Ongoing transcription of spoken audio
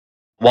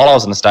while I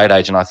was an estate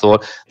agent, I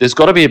thought there's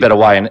got to be a better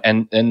way.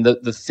 And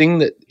the thing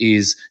that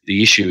is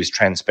the issue is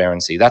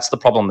transparency. That's the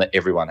problem that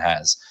everyone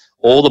has.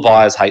 All the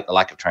buyers hate the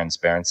lack of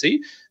transparency.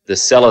 The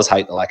sellers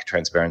hate the lack of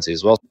transparency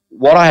as well.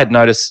 What I had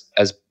noticed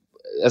as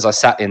I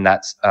sat in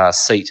that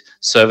seat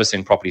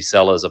servicing property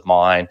sellers of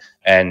mine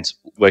and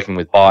working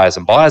with buyers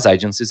and buyers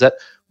agents is that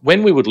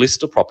when we would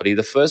list a property,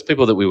 the first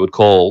people that we would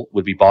call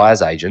would be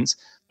buyers agents,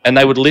 and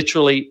they would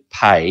literally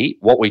pay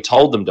what we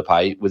told them to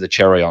pay with a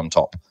cherry on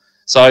top.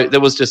 So there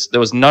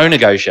was no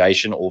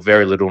negotiation or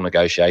very little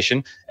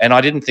negotiation, and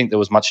I didn't think there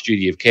was much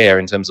duty of care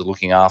in terms of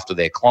looking after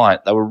their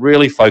client. They were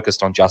really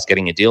focused on just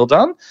getting a deal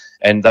done,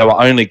 and they were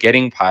only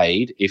getting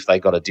paid if they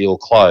got a deal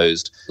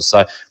closed.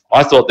 So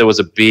I thought there was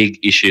a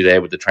big issue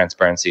there with the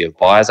transparency of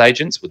buyers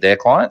agents with their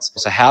clients.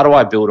 So how do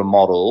I build a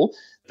model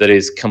that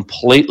is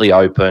completely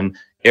open?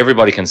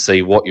 Everybody can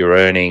see what you're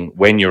earning,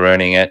 when you're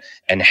earning it,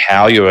 and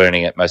how you're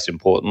earning it, most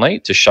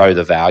importantly, to show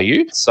the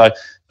value. So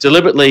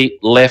deliberately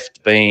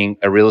left being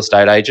a real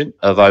estate agent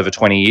of over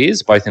 20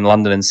 years, both in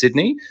London and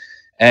Sydney,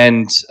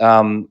 and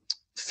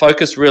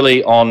focused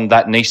really on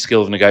that niche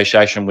skill of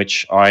negotiation,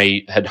 which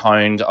I had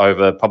honed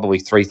over probably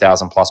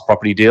 3,000 plus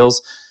property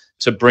deals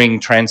to bring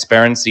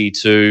transparency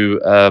to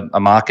a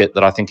market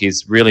that I think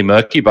is really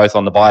murky, both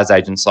on the buyer's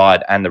agent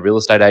side and the real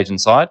estate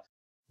agent side.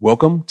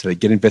 Welcome to the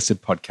Get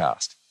Invested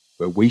podcast,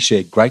 where we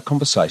share great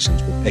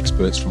conversations with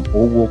experts from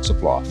all walks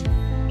of life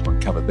to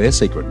uncover their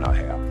secret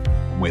know-how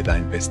and where they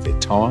invest their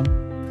time,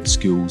 their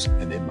skills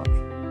and their money,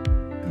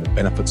 and the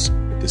benefits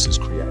that this has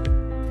created.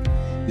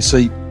 You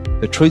see,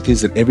 the truth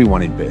is that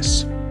everyone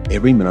invests.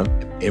 Every minute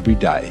of every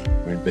day,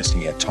 we're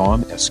investing our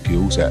time, our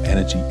skills, our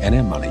energy and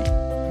our money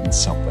in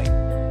something.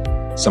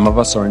 Some of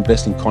us are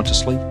investing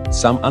consciously,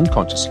 some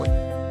unconsciously,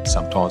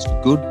 sometimes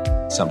for good,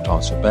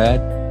 sometimes for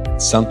bad,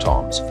 and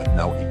sometimes for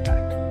no impact.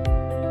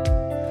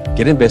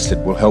 Get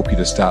Invested will help you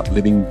to start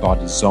living by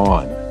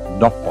design,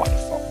 not by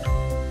default.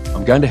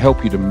 I'm going to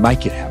help you to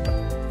make it happen,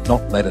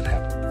 not let it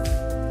happen.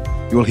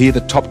 You will hear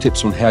the top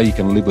tips on how you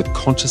can live with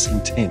conscious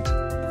intent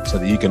so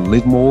that you can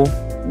live more,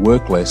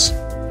 work less,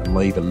 and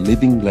leave a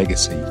living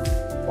legacy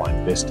by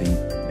investing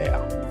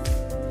now.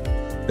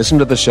 Listen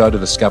to the show to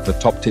discover the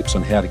top tips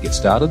on how to get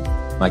started,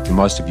 make the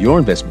most of your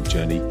investment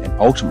journey, and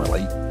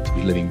ultimately to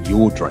be living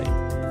your dream,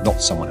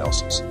 not someone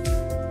else's.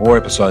 More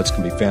episodes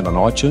can be found on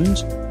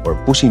iTunes or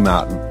at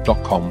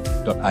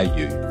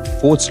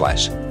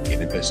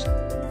bushymartin.com.au/get invested.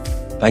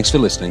 Thanks for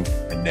listening,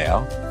 and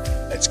now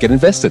let's get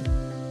invested.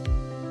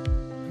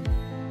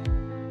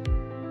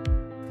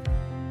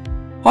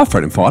 Hi,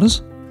 freedom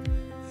fighters.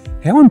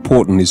 How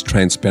important is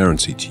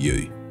transparency to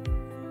you?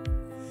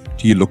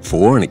 Do you look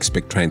for and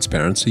expect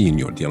transparency in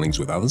your dealings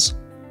with others?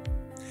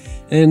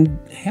 And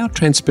how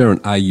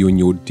transparent are you in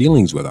your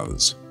dealings with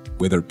others,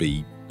 whether it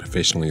be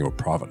professionally or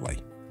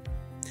privately?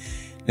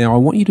 Now, I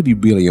want you to be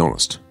really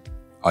honest,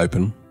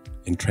 open,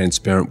 and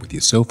transparent with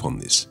yourself on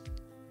this,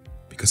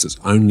 because it's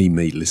only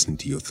me listening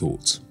to your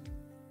thoughts.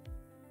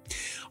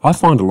 I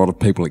find a lot of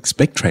people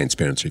expect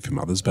transparency from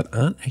others, but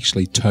aren't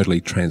actually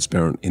totally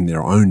transparent in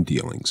their own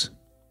dealings.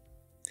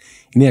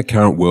 In our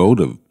current world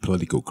of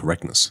political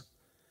correctness,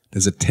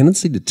 there's a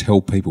tendency to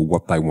tell people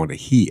what they want to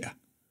hear,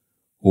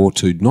 or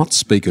to not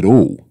speak at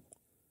all,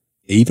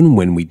 even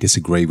when we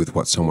disagree with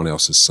what someone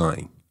else is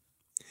saying,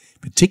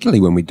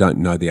 particularly when we don't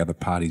know the other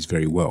parties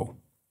very well.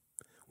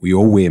 We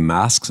all wear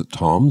masks at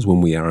times when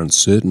we are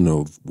uncertain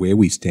of where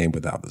we stand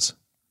with others.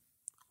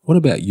 What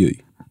about you?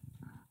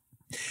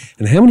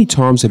 And how many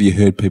times have you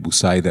heard people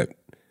say that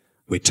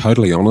we're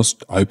totally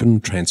honest, open,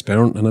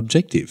 transparent and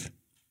objective?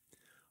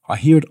 I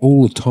hear it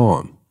all the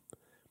time,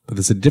 but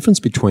there's a difference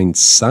between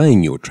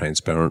saying you're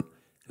transparent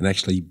and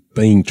actually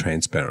being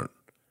transparent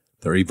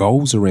that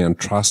revolves around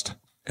trust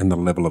and the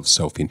level of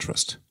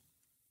self-interest.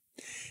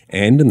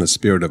 And in the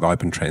spirit of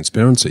open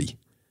transparency,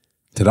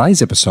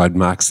 today's episode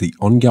marks the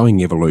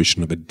ongoing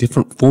evolution of a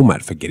different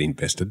format for Get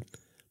Invested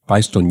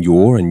based on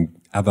your and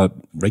other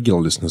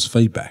regular listeners'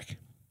 feedback.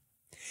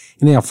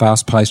 In our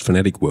fast-paced,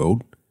 frenetic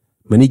world,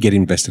 many Get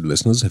Invested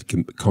listeners have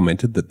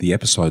commented that the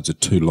episodes are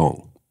too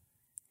long.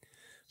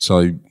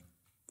 So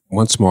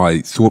once my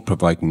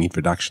thought-provoking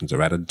introductions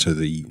are added to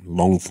the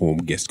long-form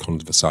guest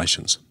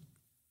conversations.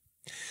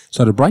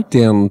 So to break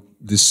down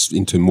this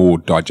into more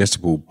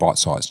digestible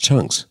bite-sized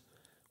chunks,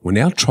 we're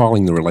now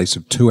trialling the release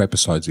of 2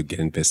 episodes of Get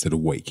Invested a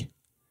week.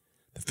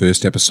 The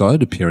first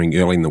episode, appearing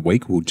early in the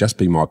week, will just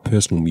be my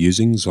personal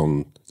musings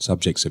on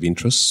subjects of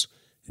interest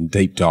and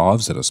deep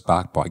dives that are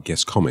sparked by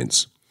guest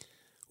comments,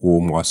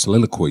 or my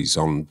soliloquies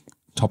on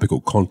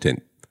topical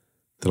content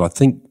that I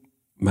think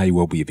may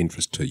well be of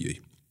interest to you.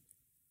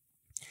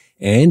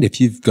 And if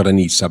you've got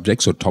any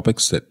subjects or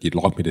topics that you'd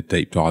like me to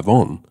deep dive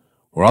on,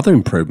 or other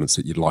improvements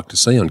that you'd like to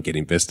see on Get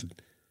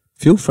Invested,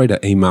 feel free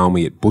to email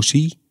me at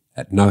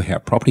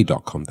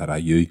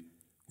bushy@knowhowproperty.com.au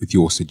with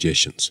your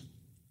suggestions.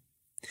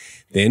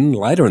 Then,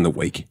 later in the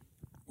week,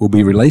 we'll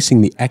be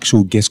releasing the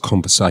actual guest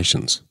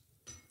conversations,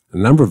 a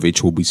number of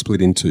which will be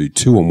split into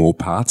 2 or more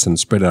parts and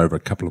spread over a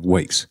couple of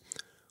weeks,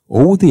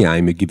 all with the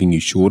aim of giving you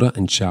shorter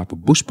and sharper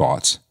bush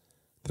bites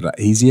that are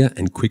easier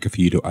and quicker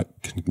for you to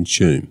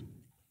consume.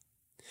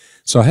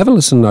 So have a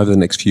listen over the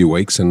next few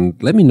weeks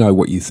and let me know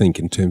what you think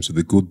in terms of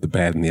the good, the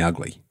bad and the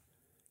ugly.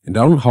 And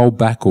don't hold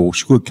back or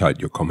sugarcoat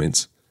your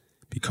comments,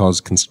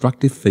 because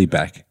constructive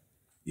feedback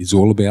is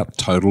all about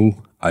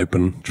total,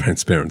 open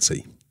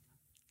transparency.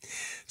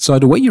 So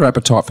to whet your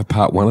appetite for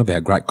part one of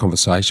our great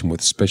conversation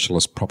with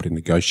specialist property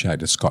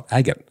negotiator Scott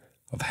Agate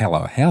of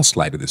Hello House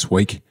later this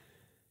week,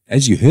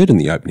 as you heard in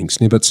the opening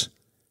snippets,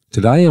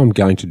 today I'm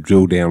going to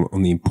drill down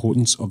on the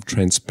importance of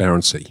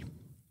transparency.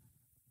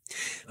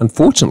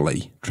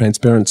 Unfortunately,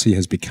 transparency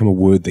has become a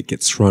word that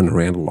gets thrown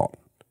around a lot,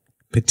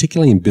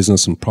 particularly in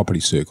business and property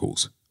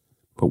circles.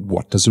 But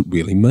what does it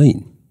really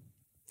mean?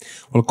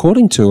 Well,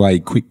 according to a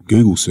quick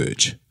Google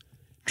search,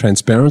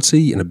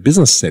 transparency in a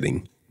business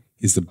setting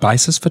is the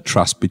basis for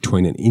trust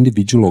between an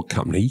individual or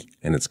company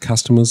and its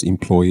customers,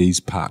 employees,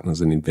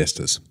 partners and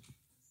investors.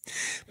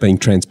 Being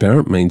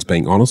transparent means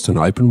being honest and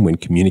open when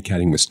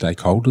communicating with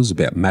stakeholders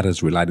about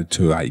matters related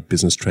to a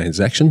business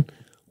transaction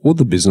or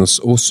the business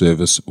or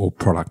service or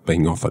product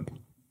being offered.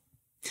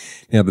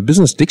 Now, the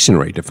Business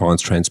Dictionary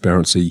defines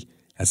transparency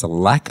as a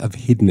lack of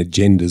hidden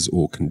agendas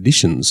or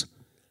conditions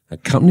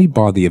accompanied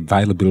by the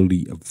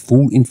availability of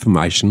full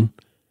information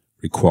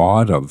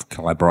required of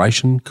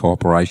collaboration,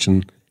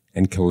 cooperation,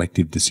 and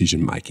collective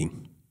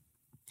decision-making.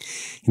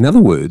 In other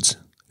words,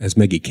 as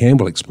Maggie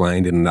Campbell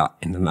explained in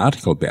an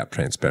article about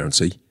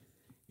transparency,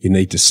 you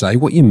need to say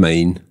what you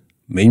mean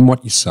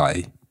what you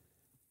say,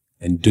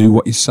 and do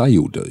what you say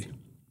you'll do.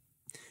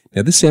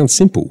 Now, this sounds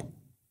simple,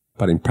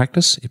 but in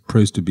practice, it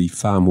proves to be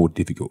far more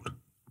difficult.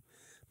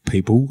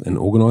 People and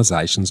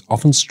organisations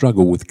often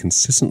struggle with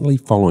consistently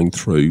following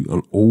through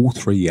on all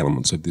three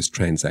elements of this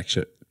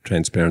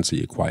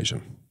transparency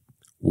equation.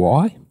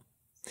 Why?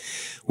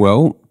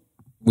 Well,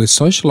 we're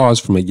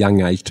socialised from a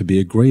young age to be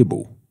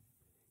agreeable.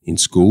 In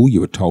school,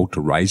 you were told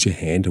to raise your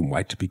hand and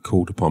wait to be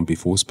called upon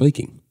before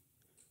speaking.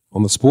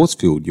 On the sports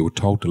field, you were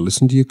told to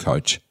listen to your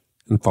coach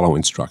and follow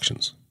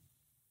instructions.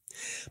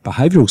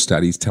 Behavioural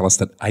studies tell us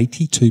that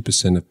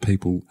 82% of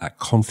people are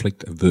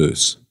conflict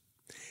averse,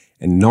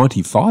 and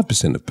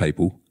 95% of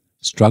people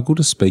struggle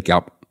to speak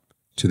up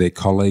to their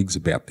colleagues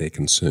about their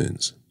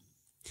concerns.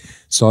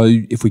 So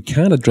if we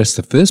can't address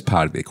the first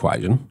part of the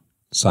equation,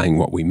 saying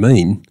what we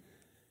mean,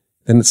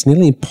 then it's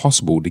nearly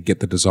impossible to get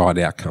the desired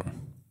outcome.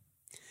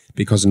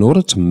 Because in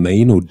order to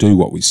mean or do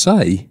what we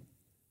say,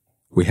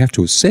 we have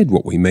to have said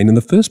what we mean in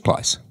the first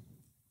place.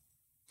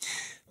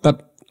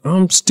 But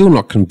I'm still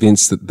not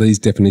convinced that these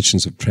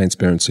definitions of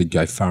transparency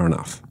go far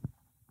enough.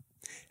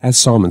 As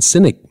Simon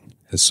Sinek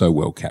has so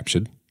well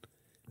captured,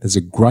 there's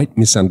a great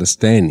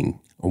misunderstanding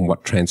on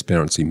what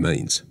transparency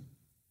means.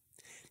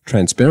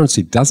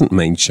 Transparency doesn't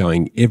mean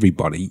showing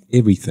everybody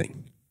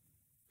everything.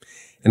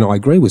 And I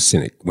agree with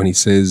Sinek when he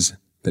says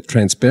that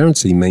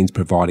transparency means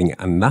providing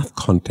enough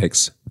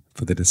context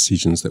for the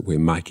decisions that we're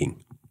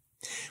making,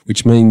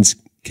 which means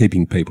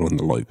keeping people in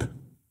the loop.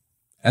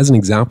 As an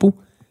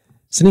example,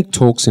 Sinek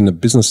talks in a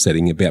business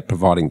setting about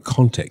providing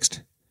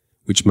context,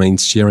 which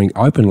means sharing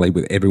openly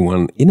with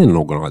everyone in an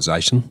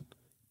organisation,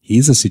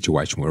 here's the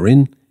situation we're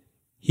in,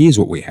 here's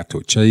what we have to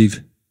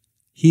achieve,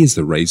 here's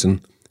the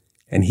reason,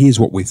 and here's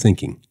what we're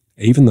thinking,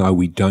 even though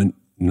we don't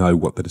know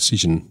what the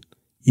decision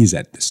is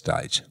at this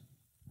stage.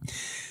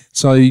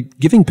 So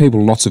giving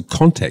people lots of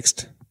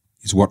context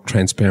is what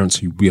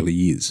transparency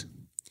really is.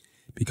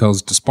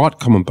 Because despite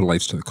common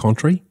beliefs to the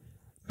contrary,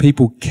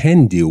 people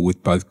can deal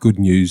with both good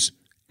news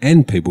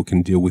and people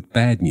can deal with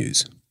bad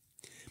news.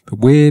 But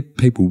where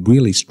people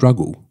really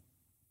struggle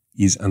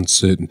is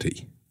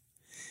uncertainty.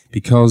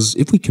 Because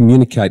if we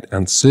communicate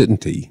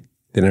uncertainty,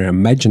 then our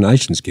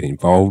imaginations get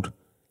involved,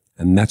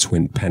 and that's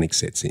when panic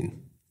sets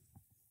in.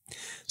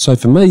 So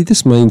for me,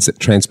 this means that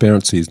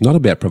transparency is not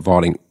about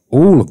providing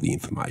all of the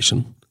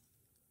information.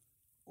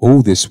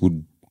 All this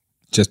would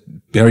just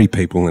bury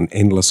people in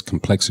endless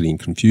complexity and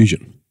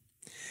confusion.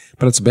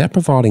 But it's about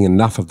providing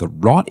enough of the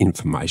right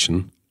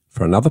information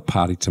for another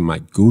party to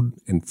make good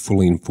and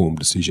fully informed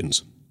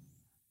decisions.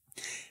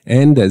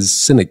 And as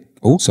Sinek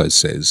also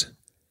says,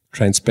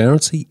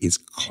 transparency is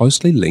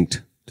closely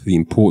linked to the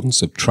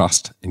importance of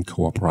trust and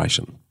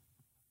cooperation.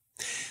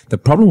 The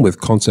problem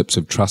with concepts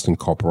of trust and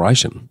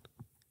cooperation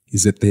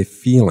is that they're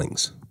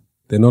feelings,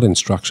 they're not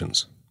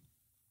instructions.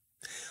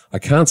 I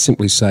can't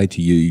simply say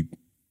to you,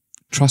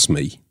 trust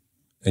me,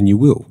 and you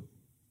will.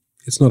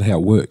 It's not how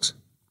it works.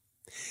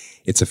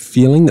 It's a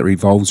feeling that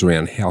revolves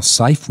around how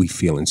safe we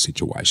feel in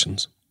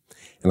situations,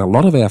 and a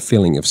lot of our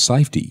feeling of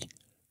safety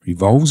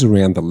revolves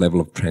around the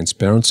level of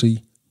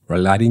transparency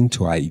relating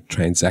to a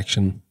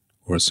transaction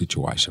or a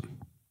situation.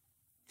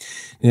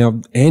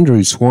 Now,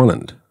 Andrew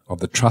Swanand of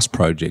the Trust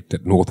Project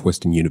at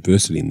Northwestern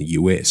University in the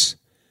US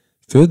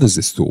furthers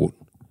this thought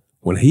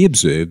when he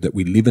observed that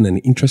we live in an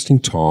interesting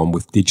time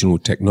with digital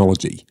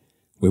technology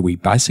where we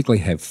basically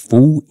have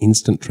full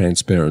instant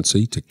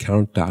transparency to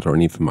current data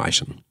and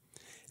information.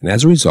 And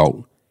as a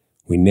result,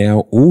 we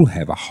now all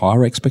have a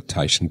higher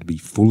expectation to be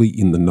fully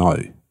in the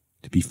know,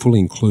 to be fully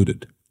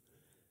included,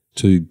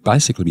 to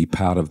basically be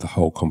part of the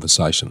whole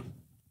conversation.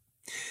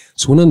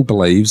 Swinan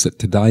believes that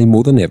today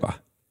more than ever,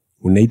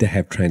 we need to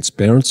have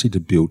transparency to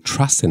build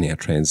trust in our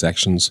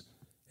transactions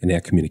and our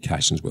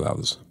communications with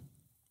others.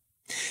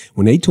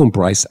 We need to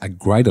embrace a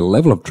greater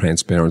level of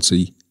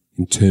transparency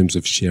in terms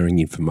of sharing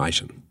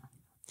information.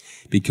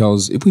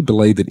 Because if we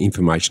believe that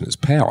information is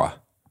power,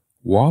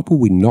 why would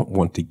we not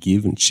want to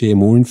give and share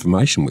more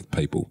information with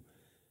people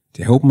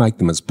to help make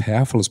them as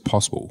powerful as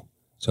possible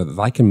so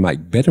that they can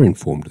make better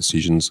informed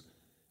decisions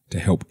to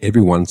help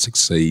everyone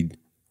succeed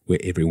where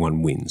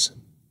everyone wins?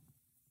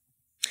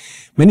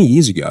 Many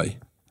years ago,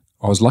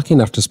 I was lucky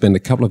enough to spend a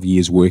couple of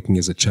years working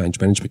as a change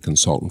management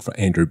consultant for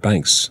Andrew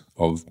Banks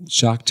of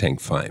Shark Tank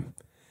fame,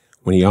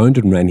 when he owned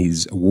and ran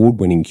his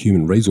award-winning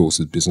human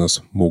resources business,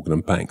 Morgan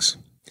 & Banks,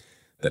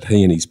 that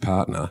he and his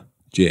partner,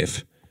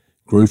 Jeff,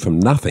 grew from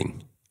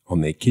nothing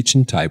on their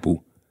kitchen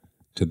table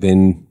to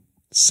then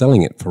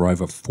selling it for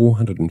over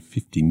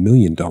 $450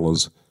 million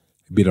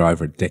a bit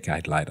over a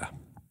decade later.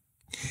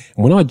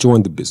 And when I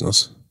joined the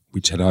business,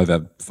 which had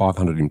over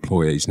 500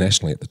 employees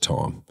nationally at the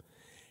time,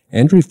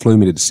 Andrew flew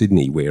me to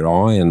Sydney, where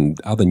I and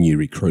other new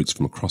recruits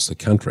from across the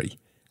country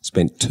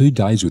spent 2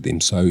 days with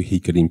him so he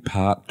could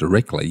impart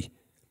directly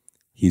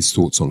his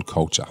thoughts on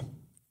culture.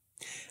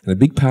 And a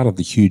big part of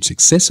the huge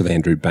success of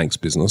Andrew Banks'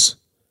 business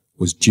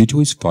was due to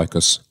his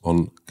focus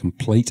on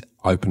complete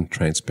open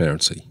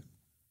transparency.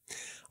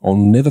 I'll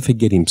never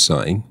forget him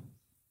saying,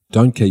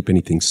 "Don't keep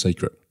anything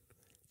secret.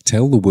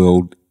 Tell the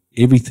world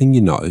everything you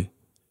know,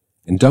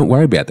 and don't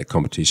worry about the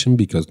competition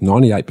because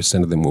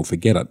 98% of them will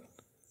forget it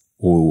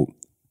or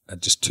are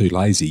just too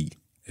lazy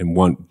and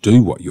won't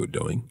do what you're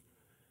doing.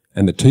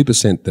 And the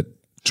 2% that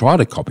try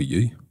to copy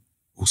you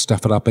will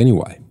stuff it up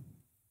anyway.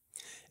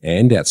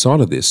 And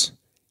outside of this,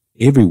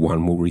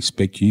 everyone will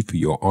respect you for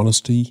your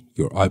honesty,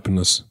 your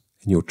openness,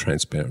 and your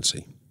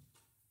transparency."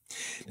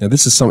 Now,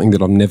 this is something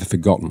that I've never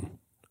forgotten,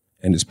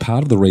 and is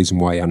part of the reason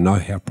why our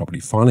Know-How Property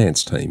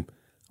Finance team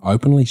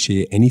openly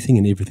share anything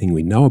and everything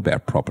we know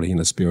about property in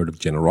a spirit of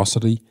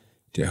generosity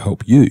to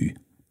help you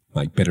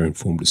make better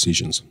informed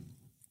decisions.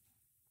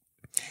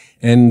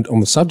 And on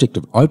the subject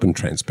of open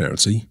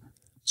transparency,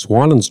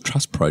 Swinan's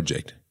Trust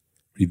Project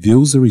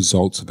reveals the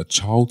results of a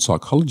child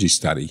psychology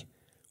study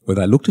where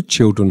they looked at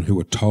children who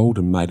were told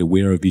and made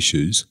aware of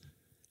issues,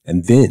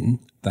 and then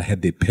they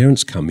had their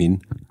parents come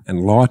in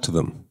and lie to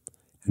them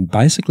and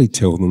basically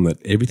tell them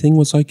that everything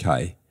was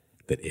okay,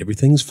 that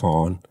everything's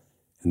fine,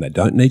 and they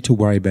don't need to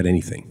worry about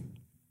anything.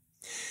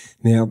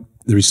 Now,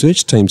 the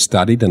research team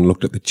studied and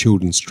looked at the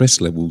children's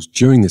stress levels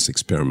during this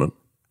experiment,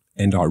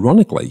 and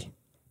ironically,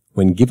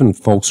 when given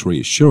false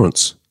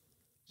reassurance,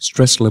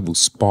 stress levels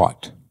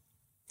spiked.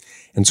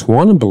 And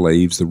Swinan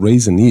believes the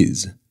reason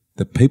is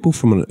that people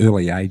from an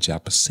early age are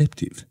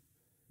perceptive,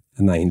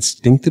 and they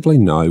instinctively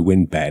know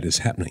when bad is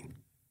happening.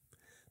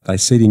 They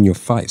see it in your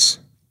face.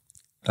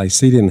 They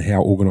see it in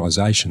how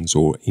organisations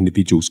or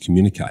individuals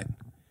communicate.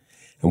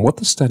 And what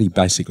the study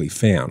basically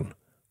found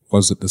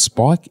was that the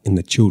spike in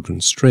the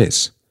children's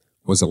stress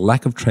was a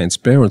lack of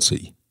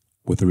transparency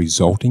with a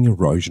resulting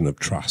erosion of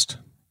trust.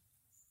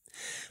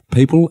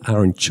 People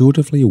are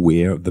intuitively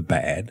aware of the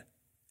bad,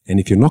 and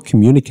if you're not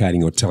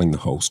communicating or telling the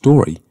whole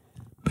story,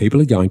 people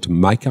are going to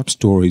make up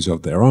stories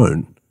of their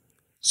own.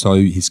 So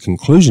his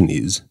conclusion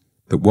is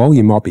that while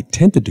you might be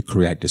tempted to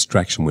create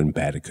distraction when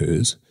bad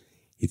occurs,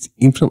 it's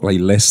infinitely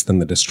less than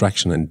the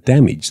distraction and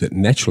damage that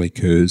naturally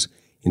occurs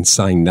in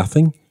saying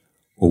nothing,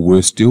 or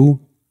worse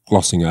still,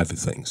 glossing over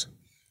things.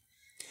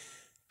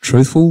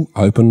 Truthful,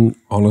 open,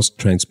 honest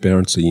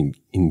transparency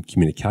in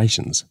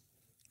communications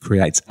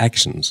creates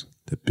actions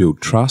that build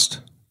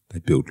trust, they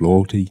build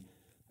loyalty,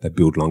 they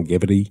build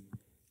longevity,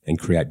 and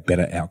create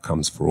better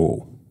outcomes for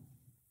all.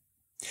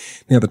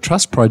 Now, the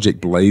Trust Project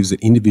believes that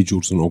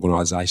individuals and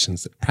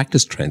organisations that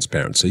practice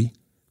transparency,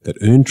 that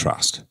earn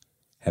trust,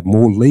 have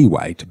more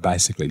leeway to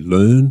basically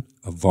learn,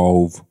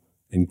 evolve,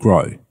 and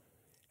grow,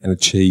 and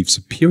achieve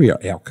superior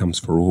outcomes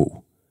for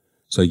all.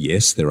 So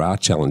yes, there are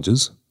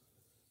challenges,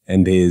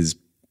 and there's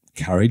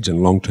courage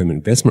and long-term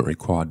investment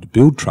required to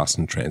build trust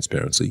and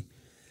transparency,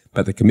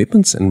 but the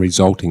commitments and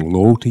resulting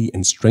loyalty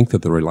and strength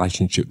of the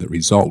relationship that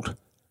result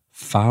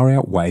far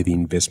outweigh the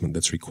investment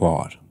that's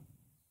required.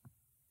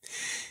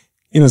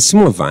 In a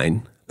similar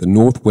vein, the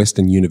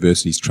Northwestern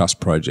University's Trust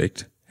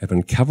Project have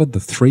uncovered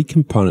the 3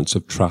 components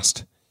of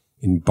trust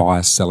in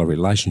buyer-seller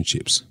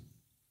relationships.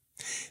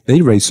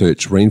 Their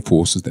research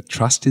reinforces that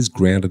trust is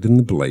grounded in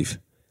the belief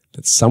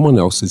that someone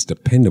else is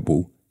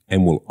dependable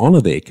and will honour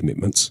their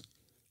commitments,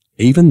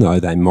 even though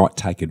they might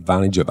take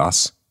advantage of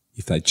us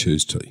if they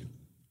choose to.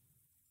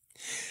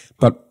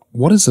 But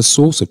what is the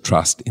source of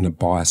trust in a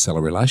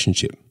buyer-seller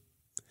relationship?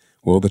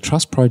 Well, the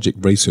Trust Project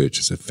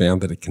researchers have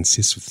found that it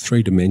consists of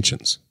 3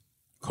 dimensions: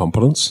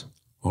 competence,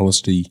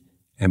 honesty,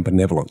 and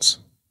benevolence.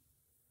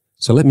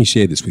 So let me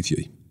share this with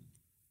you.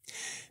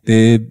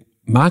 Their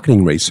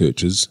marketing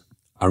researchers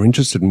are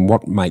interested in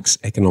what makes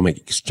economic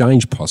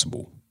exchange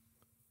possible,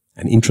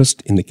 an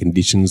interest in the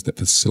conditions that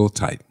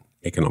facilitate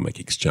economic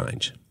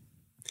exchange.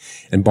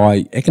 And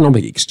by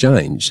economic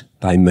exchange,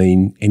 they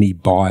mean any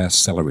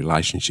buyer-seller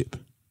relationship.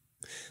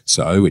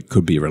 So it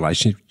could be a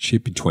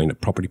relationship between a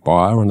property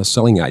buyer and a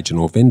selling agent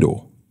or vendor.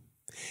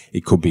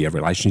 It could be a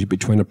relationship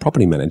between a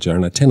property manager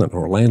and a tenant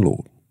or a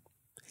landlord.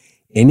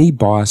 Any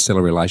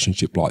buyer-seller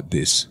relationship like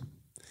this,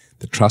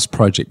 the trust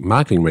project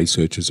marketing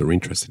researchers are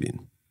interested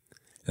in.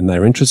 And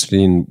they're interested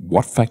in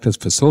what factors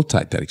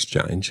facilitate that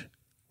exchange,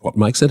 what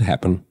makes it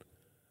happen,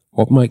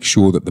 what makes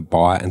sure that the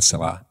buyer and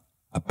seller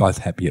are both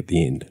happy at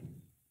the end,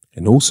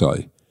 and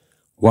also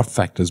what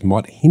factors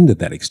might hinder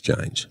that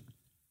exchange.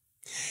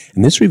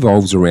 And this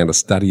revolves around a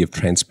study of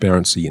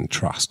transparency and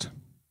trust.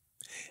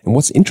 And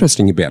what's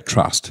interesting about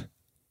trust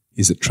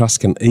is that trust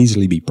can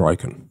easily be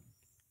broken.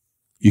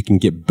 You can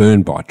get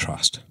burned by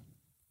trust.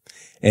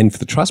 And for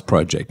the trust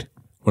project,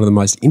 one of the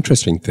most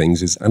interesting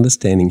things is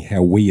understanding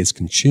how we as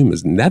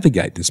consumers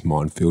navigate this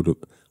minefield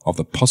of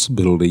the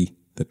possibility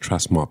that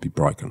trust might be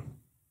broken.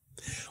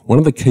 One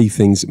of the key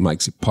things that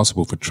makes it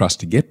possible for trust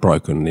to get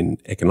broken in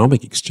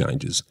economic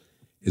exchanges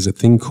is a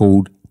thing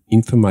called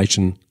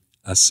information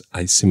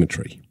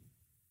asymmetry,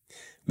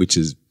 which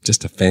is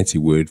just a fancy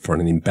word for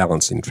an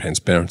imbalance in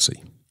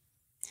transparency.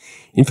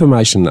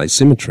 Information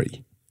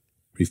asymmetry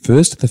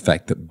refers to the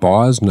fact that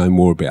buyers know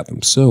more about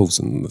themselves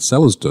than the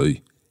sellers do,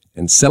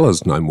 and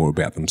sellers know more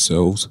about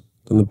themselves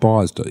than the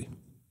buyers do.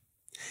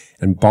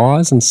 And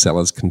buyers and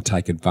sellers can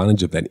take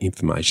advantage of that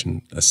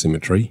information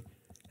asymmetry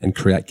and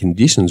create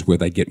conditions where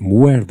they get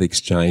more out of the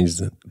exchange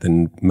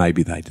than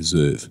maybe they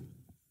deserve.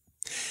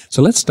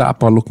 So let's start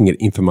by looking at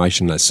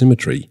information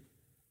asymmetry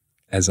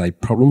as a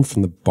problem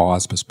from the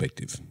buyer's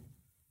perspective.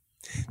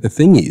 The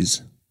thing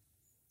is,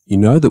 you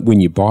know that when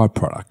you buy a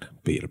product,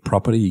 be it a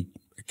property,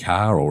 a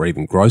car, or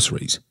even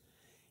groceries,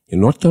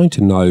 you're not going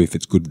to know if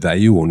it's good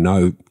value or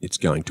know it's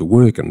going to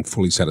work and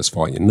fully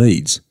satisfy your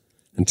needs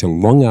until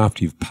long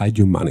after you've paid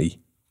your money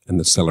and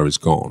the seller is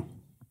gone.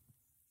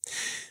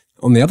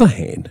 On the other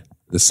hand,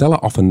 the seller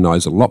often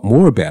knows a lot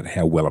more about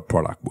how well a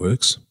product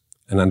works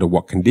and under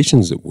what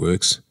conditions it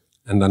works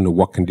and under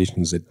what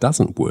conditions it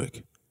doesn't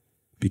work,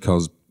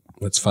 because,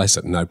 let's face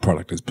it, no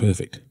product is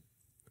perfect.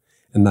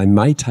 And they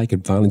may take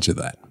advantage of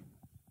that.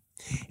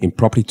 In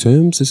property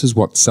terms, this is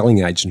what selling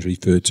agents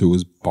refer to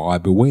as buyer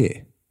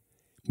beware.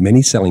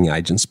 Many selling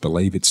agents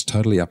believe it's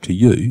totally up to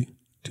you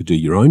to do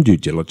your own due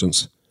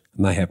diligence,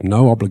 and they have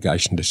no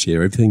obligation to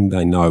share everything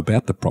they know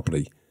about the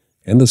property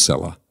and the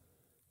seller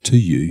to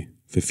you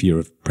for fear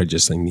of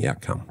prejudicing the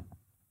outcome.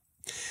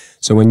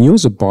 So when you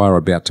as a buyer are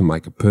about to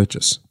make a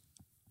purchase,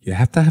 you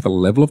have to have a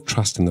level of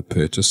trust in the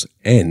purchase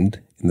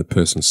and in the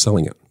person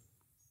selling it.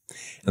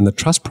 And the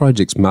Trust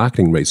Project's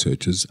marketing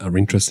researchers are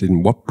interested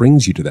in what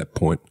brings you to that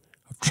point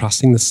of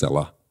trusting the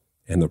seller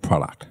and the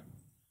product.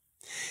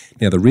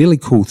 Now, the really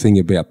cool thing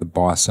about the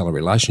buyer-seller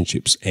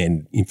relationships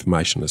and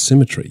information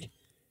asymmetry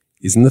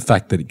is in the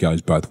fact that it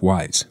goes both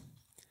ways.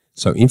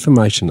 So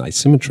information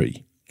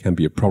asymmetry can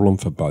be a problem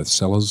for both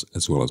sellers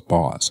as well as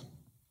buyers.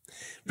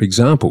 For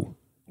example,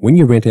 when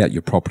you rent out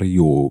your property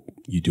or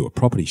you do a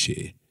property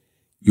share,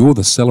 you're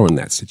the seller in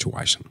that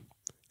situation,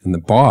 and the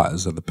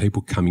buyers are the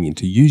people coming in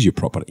to use your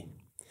property.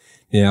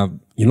 Now,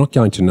 you're not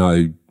going to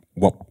know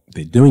what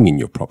they're doing in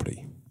your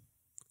property.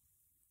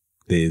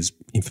 There's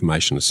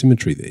information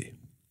asymmetry there.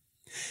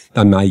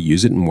 They may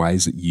use it in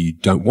ways that you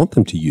don't want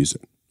them to use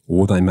it,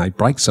 or they may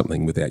break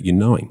something without you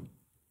knowing.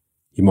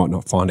 You might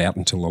not find out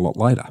until a lot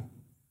later.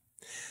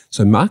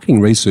 So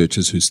marketing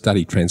researchers who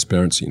study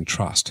transparency and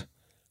trust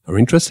are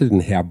interested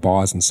in how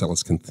buyers and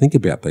sellers can think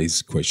about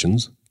these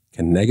questions,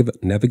 can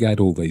navigate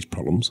all these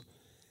problems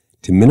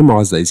to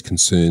minimise these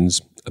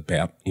concerns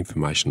about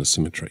information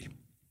asymmetry.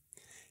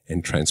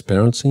 And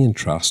transparency and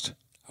trust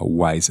are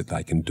ways that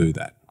they can do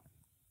that.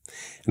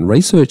 And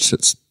research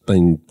that's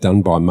been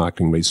done by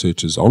marketing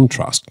researchers on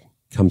trust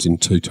comes in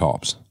two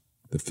types.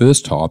 The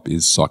first type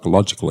is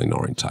psychological in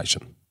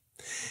orientation.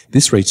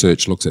 This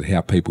research looks at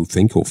how people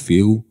think or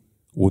feel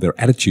or their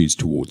attitudes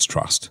towards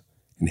trust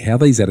and how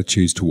these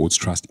attitudes towards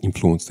trust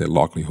influence their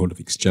likelihood of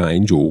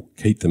exchange or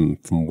keep them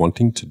from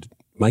wanting to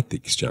make the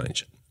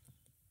exchange.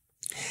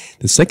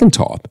 The second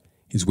type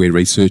is where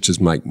researchers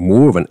make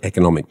more of an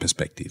economic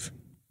perspective.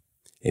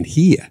 And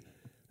here,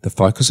 the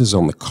focus is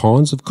on the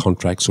kinds of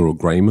contracts or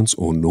agreements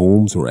or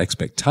norms or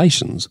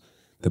expectations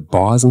that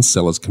buyers and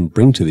sellers can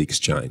bring to the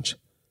exchange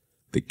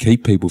that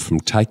keep people from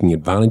taking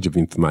advantage of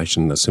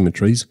information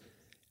asymmetries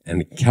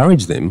and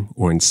encourage them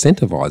or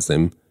incentivise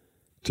them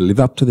to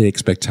live up to the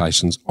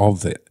expectations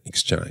of the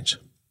exchange.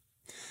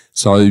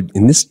 So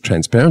in this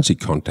transparency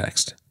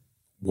context,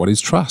 what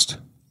is trust?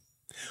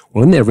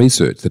 Well, in their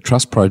research, the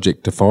Trust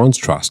Project defines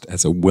trust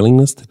as a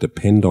willingness to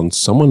depend on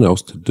someone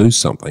else to do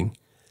something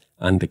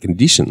under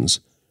conditions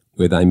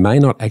where they may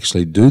not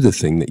actually do the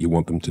thing that you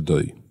want them to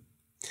do.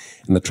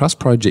 And the Trust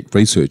Project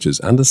researchers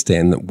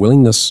understand that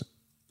willingness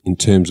in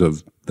terms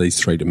of these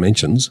three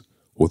dimensions,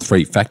 or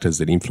three factors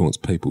that influence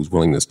people's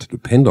willingness to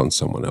depend on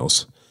someone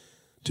else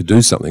to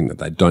do something that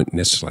they don't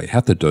necessarily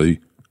have to do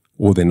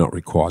or they're not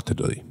required to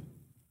do.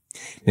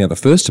 Now, the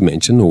first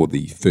dimension, or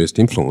the first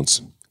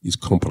influence, is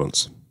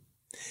competence,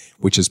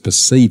 which is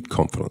perceived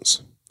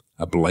confidence,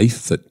 a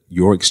belief that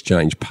your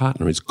exchange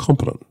partner is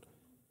competent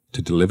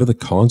to deliver the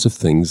kinds of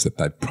things that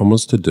they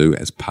promised to do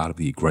as part of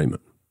the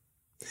agreement.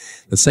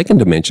 The second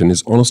dimension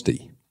is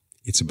honesty.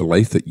 It's a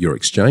belief that your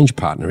exchange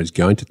partner is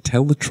going to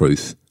tell the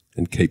truth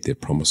and keep their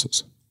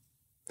promises.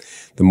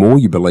 The more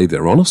you believe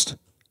they're honest,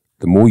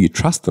 the more you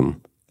trust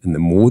them, and the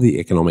more the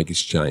economic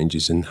exchange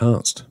is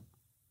enhanced.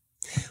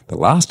 The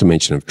last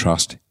dimension of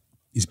trust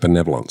is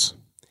benevolence.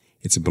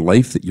 It's a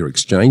belief that your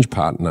exchange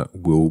partner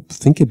will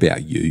think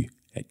about you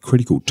at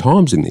critical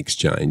times in the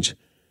exchange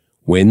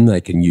when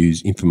they can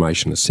use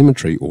information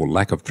asymmetry or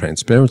lack of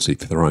transparency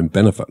for their own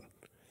benefit,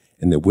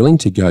 and they're willing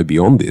to go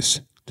beyond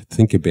this to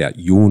think about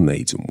your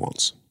needs and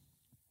wants.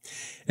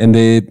 And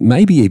they're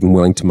maybe even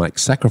willing to make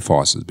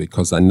sacrifices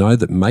because they know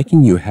that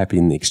making you happy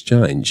in the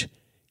exchange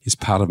is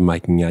part of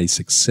making a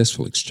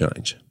successful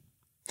exchange.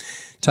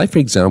 Take, for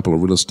example, a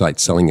real estate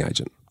selling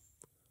agent.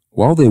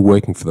 While they're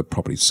working for the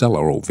property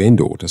seller or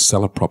vendor to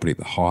sell a property at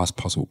the highest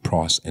possible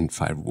price and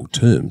favourable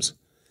terms,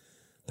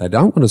 they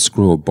don't want to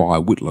screw a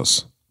buyer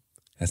witless,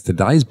 as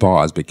today's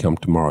buyers become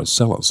tomorrow's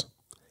sellers,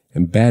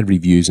 and bad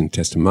reviews and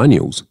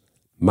testimonials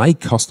may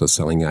cost the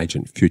selling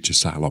agent future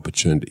sale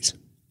opportunities.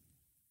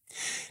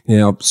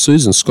 Now,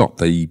 Susan Scott,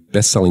 the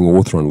best-selling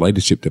author and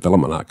leadership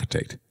development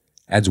architect,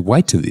 adds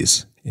weight to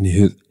this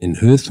in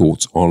her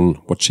thoughts on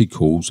what she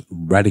calls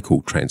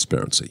radical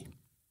transparency.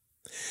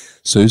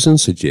 Susan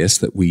suggests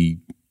that we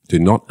do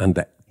not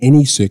under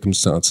any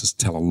circumstances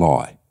tell a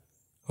lie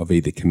of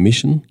either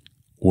commission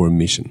or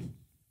omission.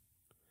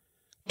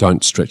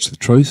 Don't stretch the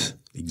truth,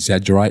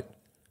 exaggerate,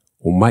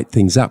 or make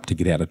things up to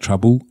get out of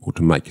trouble or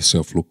to make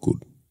yourself look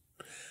good.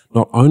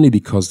 Not only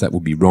because that will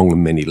be wrong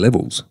on many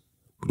levels,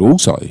 but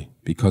also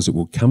because it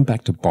will come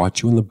back to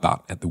bite you in the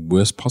butt at the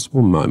worst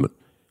possible moment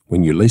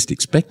when you least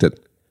expect it,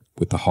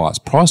 with the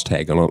highest price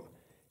tag on it,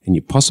 and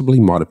you possibly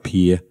might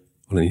appear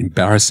on an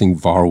embarrassing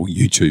viral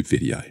YouTube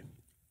video.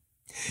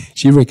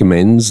 She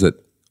recommends that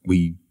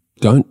we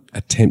don't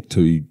attempt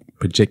to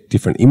project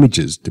different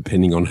images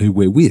depending on who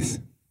we're with.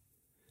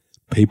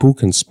 People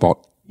can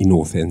spot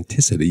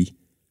inauthenticity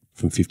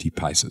from 50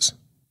 paces.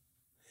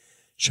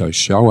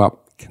 Show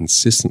up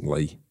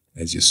consistently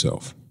as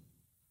yourself.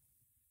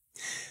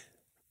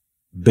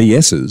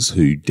 BSers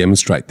who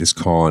demonstrate this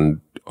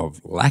kind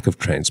of lack of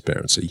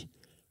transparency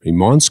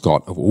remind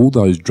Scott of all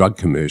those drug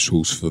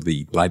commercials for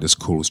the latest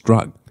coolest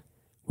drug,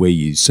 where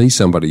you see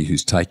somebody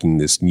who's taking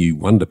this new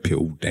wonder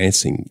pill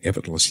dancing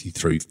effortlessly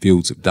through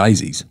fields of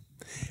daisies,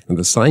 and at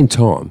the same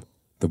time,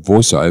 the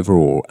voiceover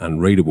or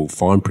unreadable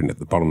fine print at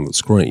the bottom of the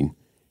screen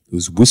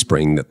was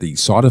whispering that the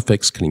side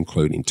effects can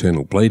include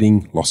internal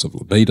bleeding, loss of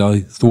libido,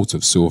 thoughts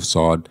of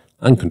suicide,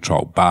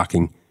 uncontrolled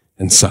barking,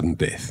 and sudden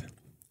death.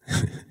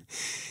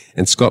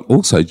 And Scott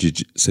also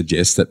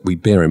suggests that we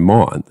bear in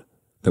mind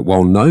that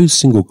while no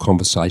single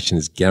conversation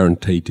is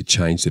guaranteed to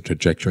change the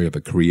trajectory of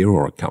a career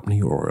or a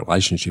company or a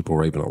relationship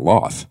or even a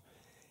life,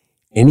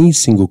 any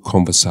single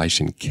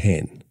conversation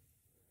can.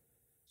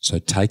 So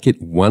take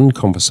it one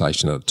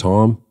conversation at a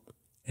time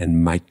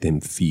and make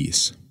them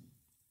fierce.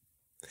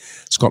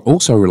 Scott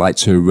also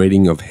relates her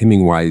reading of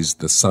Hemingway's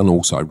The Sun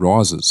Also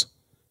Rises,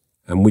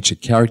 in which a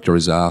character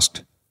is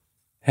asked,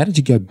 "How did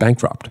you go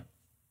bankrupt?"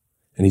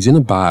 And he's in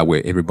a bar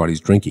where everybody's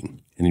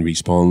drinking, and he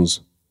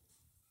responds,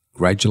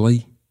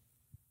 "Gradually,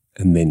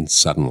 and then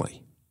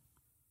suddenly."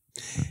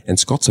 And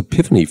Scott's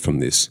epiphany from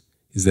this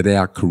is that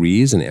our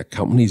careers and our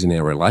companies and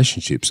our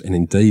relationships, and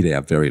indeed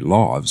our very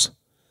lives,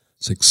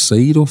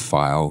 succeed or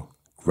fail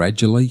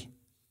gradually,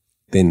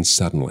 then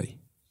suddenly,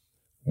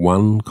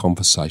 one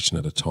conversation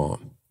at a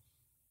time.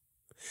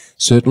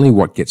 Certainly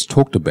what gets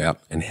talked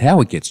about and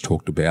how it gets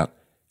talked about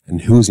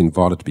and who is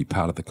invited to be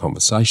part of the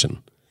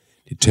conversation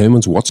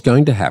determines what's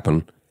going to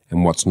happen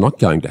and what's not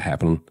going to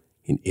happen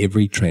in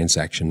every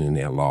transaction in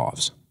our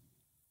lives.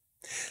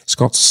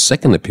 Scott's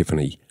second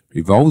epiphany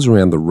revolves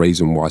around the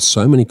reason why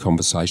so many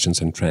conversations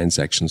and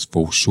transactions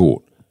fall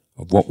short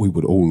of what we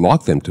would all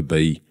like them to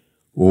be,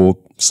 or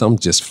some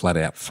just flat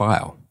out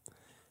fail.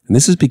 And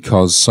this is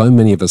because so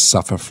many of us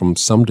suffer from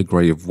some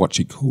degree of what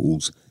she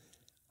calls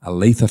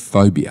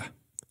alethiophobia,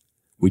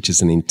 which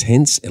is an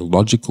intense,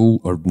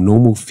 illogical, or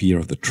abnormal fear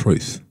of the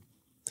truth.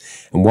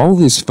 And while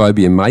this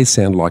phobia may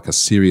sound like a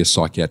serious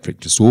psychiatric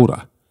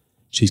disorder,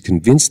 she's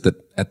convinced that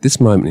at this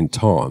moment in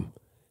time,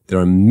 there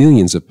are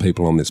millions of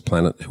people on this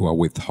planet who are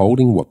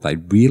withholding what they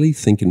really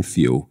think and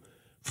feel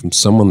from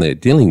someone they're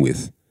dealing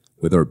with,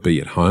 whether it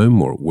be at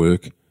home or at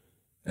work,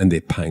 and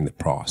they're paying the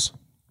price.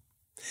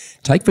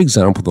 Take, for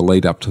example, the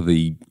lead up to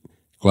the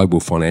global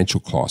financial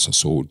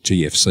crisis, or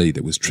GFC,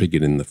 that was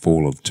triggered in the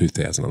fall of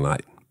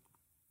 2008.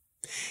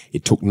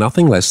 It took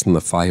nothing less than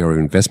the failure of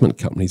investment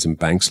companies and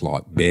banks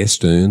like Bear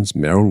Stearns,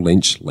 Merrill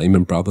Lynch,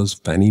 Lehman Brothers,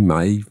 Fannie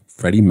Mae,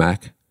 Freddie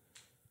Mac,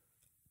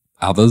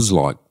 others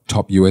like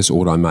top US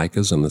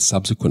automakers, and the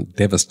subsequent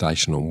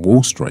devastation on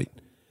Wall Street,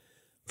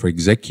 for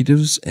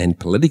executives and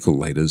political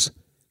leaders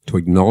to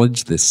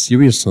acknowledge the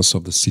seriousness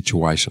of the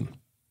situation.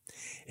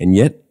 And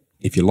yet,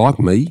 if you're like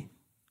me,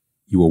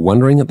 you were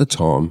wondering at the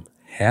time,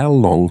 how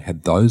long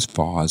had those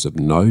fires of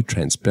no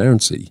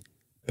transparency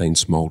been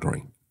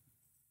smouldering?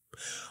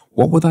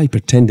 What were they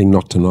pretending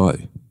not to know?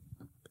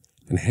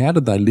 And how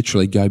did they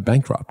literally go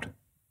bankrupt?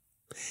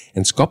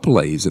 And Scott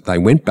believes that they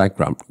went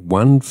bankrupt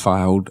one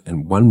failed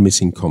and one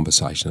missing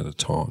conversation at a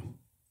time.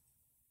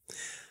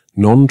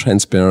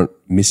 Non-transparent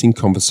missing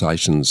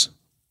conversations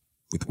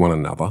with one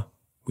another,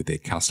 with their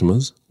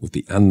customers, with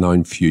the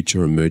unknown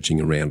future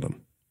emerging around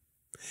them.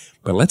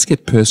 But let's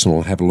get personal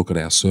and have a look at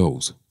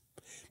ourselves,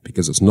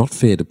 because it's not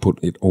fair to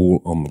put it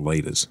all on the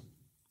leaders.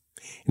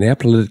 In our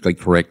politically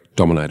correct,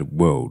 dominated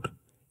world,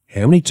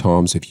 how many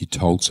times have you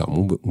told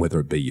someone, whether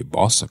it be your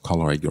boss, a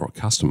colleague or a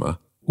customer,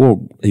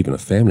 or even a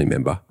family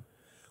member,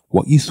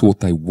 what you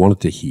thought they wanted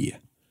to hear,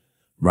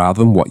 rather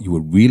than what you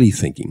were really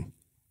thinking,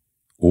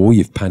 or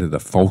you've painted a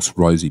false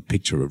rosy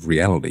picture of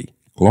reality,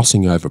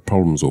 glossing over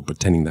problems or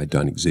pretending they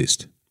don't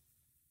exist?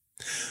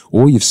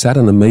 Or you've sat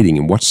in a meeting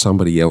and watched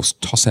somebody else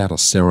toss out a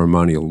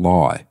ceremonial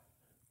lie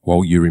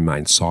while you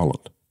remain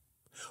silent?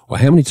 Or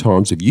how many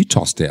times have you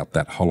tossed out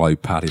that hollow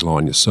party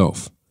line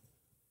yourself?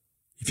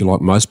 If you're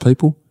like most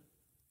people,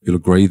 you'll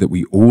agree that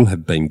we all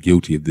have been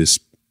guilty of this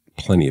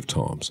plenty of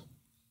times.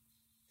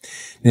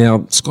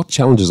 Now, Scott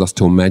challenges us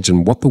to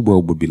imagine what the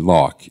world would be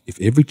like if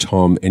every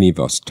time any of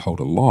us told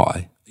a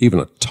lie, even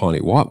a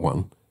tiny white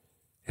one,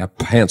 our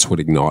pants would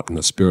ignite in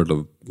the spirit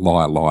of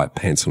liar, liar,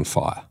 pants on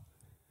fire.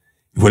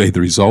 It would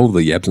either resolve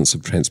the absence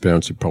of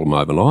transparency problem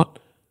overnight,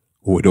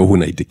 or we'd all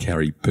need to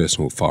carry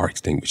personal fire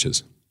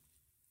extinguishers.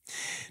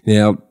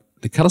 Now,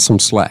 to cut us some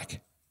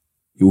slack,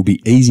 it will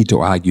be easy to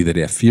argue that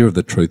our fear of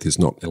the truth is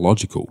not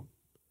illogical.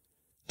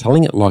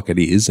 Telling it like it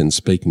is and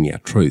speaking our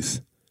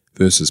truth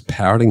versus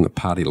parroting the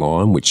party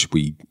line, which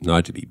we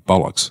know to be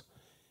bollocks,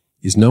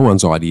 is no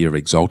one's idea of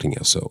exalting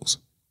ourselves.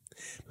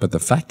 But the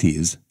fact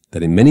is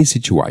that in many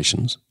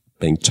situations,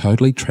 being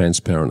totally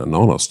transparent and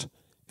honest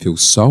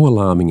feels so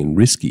alarming and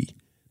risky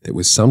that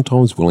we're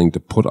sometimes willing to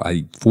put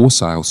a for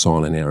sale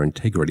sign on our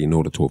integrity in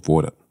order to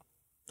avoid it.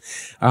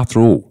 After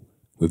all,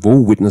 we've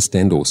all witnessed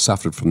and or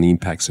suffered from the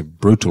impacts of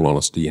brutal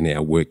honesty in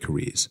our work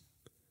careers.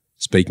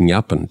 Speaking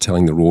up and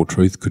telling the raw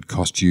truth could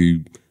cost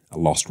you a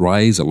lost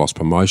raise, a lost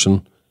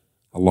promotion,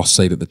 a lost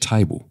seat at the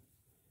table,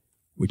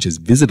 which is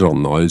visited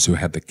on those who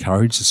have the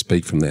courage to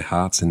speak from their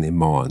hearts and their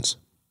minds.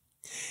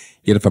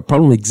 Yet if a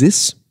problem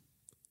exists,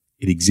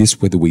 it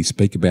exists whether we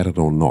speak about it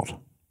or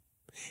not.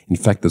 In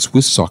fact, the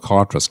Swiss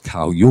psychiatrist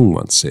Carl Jung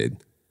once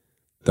said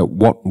that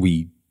what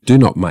we do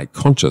not make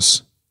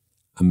conscious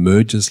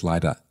emerges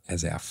later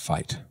as our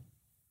fate.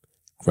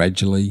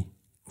 Gradually,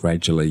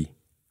 gradually,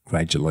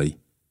 gradually,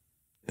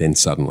 then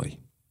suddenly.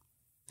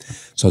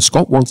 So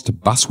Scott wants to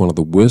bust one of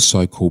the worst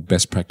so-called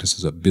best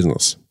practices of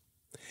business,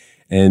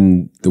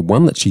 and the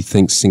one that she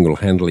thinks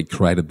single-handedly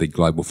created the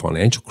global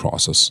financial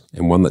crisis,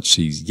 and one that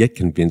she's yet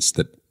convinced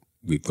that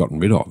we've gotten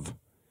rid of,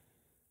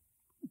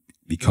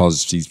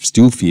 because she's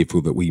still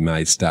fearful that we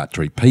may start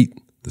to repeat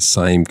the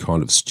same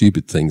kind of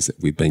stupid things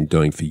that we've been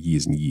doing for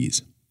years and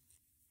years.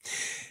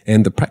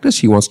 And the practice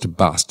she wants to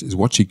bust is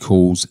what she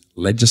calls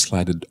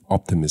legislated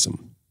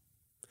optimism.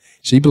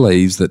 She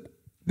believes that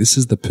this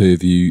is the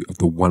purview of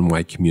the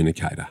one-way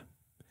communicator,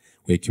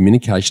 where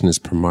communication is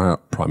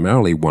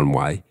primarily one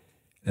way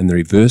and the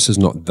reverse is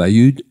not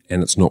valued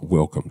and it's not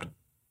welcomed.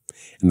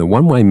 And the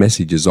one-way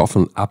message is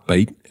often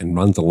upbeat and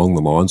runs along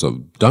the lines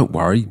of, don't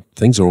worry,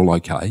 things are all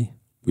okay,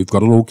 we've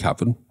got it all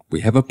covered,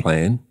 we have a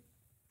plan.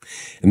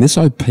 And this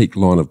opaque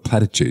line of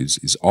platitudes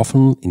is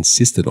often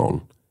insisted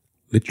on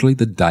literally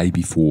the day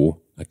before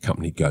a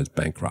company goes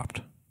bankrupt.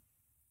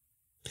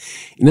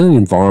 In an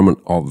environment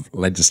of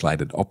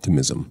legislated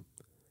optimism,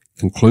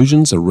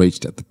 conclusions are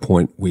reached at the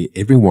point where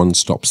everyone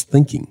stops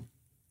thinking,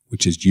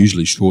 which is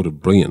usually short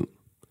of brilliant,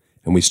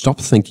 and we stop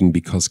thinking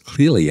because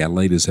clearly our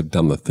leaders have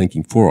done the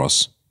thinking for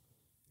us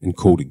and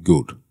called it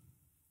good.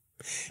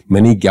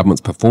 Many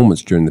governments'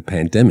 performance during the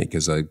pandemic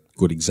is a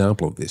good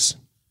example of this.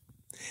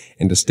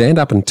 And to stand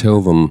up and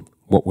tell them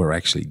what we're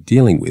actually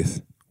dealing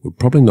with would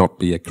probably not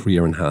be a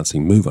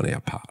career-enhancing move on our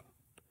part.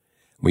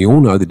 We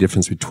all know the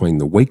difference between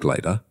the weak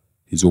leader,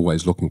 who's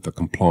always looking for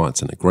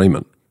compliance and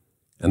agreement,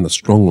 and the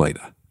strong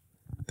leader,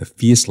 the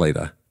fierce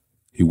leader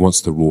who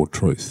wants the raw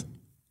truth.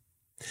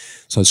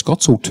 So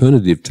Scott's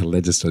alternative to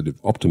legislative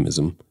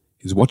optimism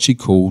is what she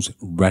calls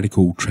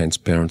radical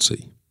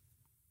transparency.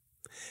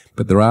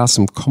 But there are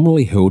some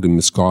commonly held and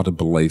misguided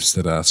beliefs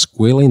that are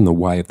squarely in the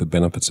way of the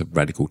benefits of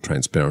radical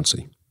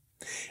transparency.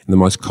 And the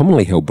most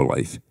commonly held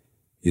belief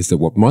is that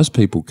what most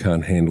people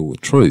can't handle the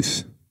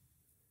truth,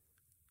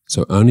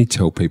 so only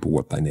tell people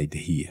what they need to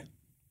hear.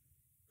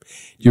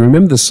 You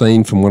remember the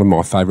scene from one of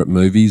my favourite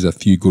movies, A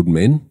Few Good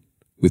Men,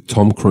 with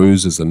Tom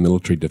Cruise as the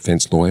military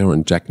defence lawyer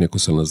and Jack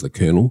Nicholson as the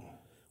colonel,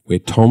 where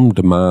Tom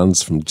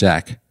demands from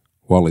Jack,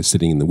 while he's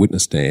sitting in the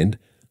witness stand,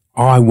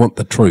 I want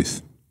the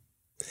truth.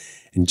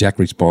 And Jack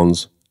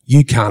responds,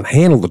 you can't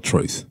handle the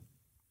truth.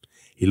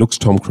 He looks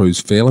Tom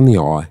Cruise fair in the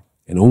eye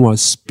and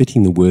almost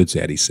spitting the words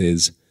out, he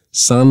says,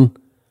 son,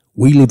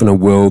 we live in a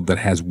world that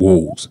has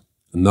walls,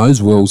 and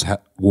those walls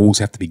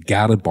have to be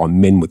guarded by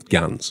men with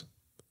guns.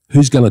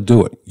 Who's going to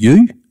do it?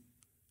 You?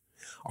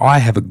 I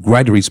have a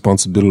greater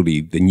responsibility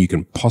than you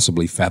can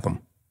possibly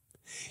fathom.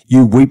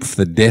 You weep for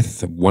the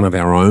death of one of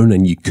our own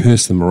and you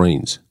curse the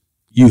Marines.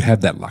 You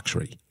have that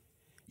luxury.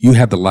 You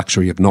have the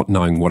luxury of not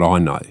knowing what I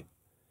know.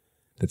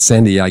 That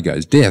San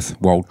Diego's death,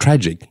 while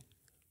tragic,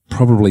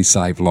 probably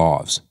saved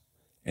lives.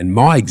 And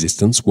my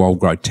existence, while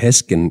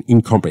grotesque and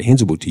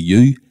incomprehensible to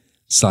you,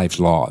 saves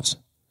lives.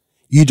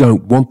 You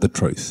don't want the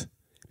truth,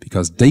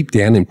 because deep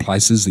down in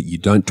places that you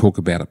don't talk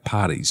about at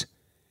parties,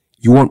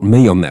 you want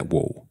me on that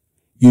wall.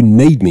 You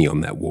need me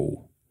on that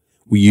wall.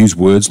 We use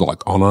words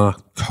like honour,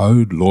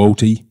 code,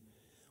 loyalty.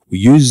 We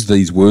use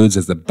these words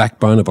as the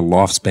backbone of a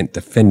life spent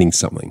defending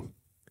something.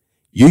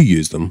 You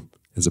use them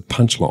as a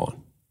punchline.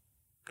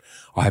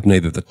 I have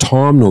neither the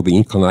time nor the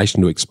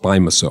inclination to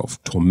explain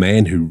myself to a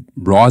man who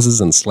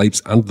rises and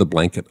sleeps under the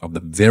blanket of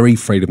the very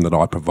freedom that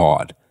I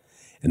provide,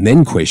 and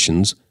then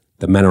questions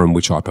the manner in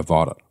which I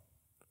provide it.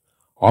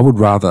 I would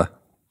rather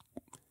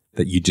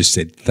that you just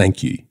said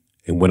thank you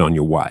and went on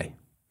your way.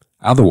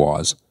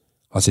 Otherwise,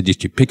 I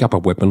suggest you pick up a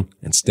weapon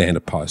and stand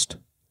a post.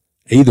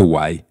 Either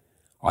way,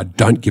 I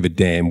don't give a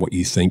damn what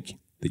you think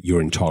that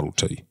you're entitled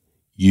to.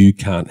 You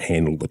can't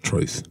handle the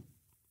truth.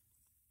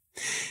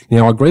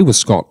 Now, I agree with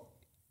Scott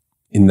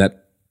in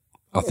that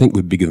I think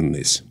we're bigger than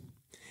this.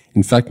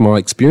 In fact, my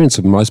experience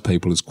of most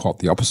people is quite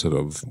the opposite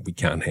of we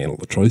can't handle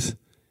the truth.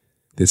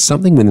 There's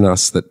something within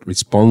us that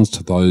responds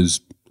to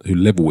those who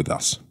level with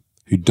us,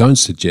 who don't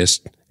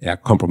suggest our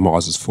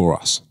compromises for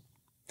us.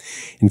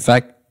 In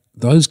fact,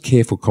 those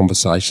careful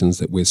conversations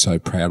that we're so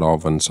proud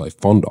of and so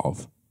fond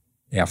of,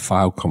 our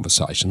failed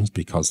conversations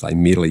because they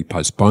merely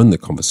postpone the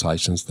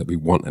conversations that we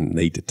want and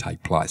need to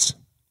take place.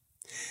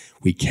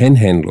 We can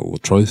handle the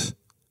truth,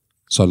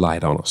 so lay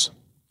it on us.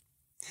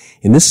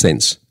 In this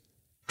sense,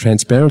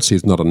 transparency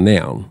is not a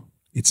noun,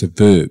 it's a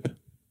verb,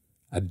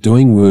 a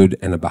doing word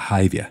and a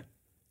behaviour,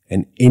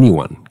 and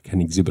anyone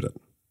can exhibit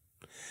it.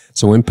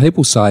 So when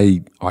people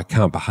say, I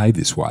can't behave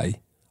this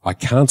way, I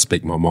can't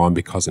speak my mind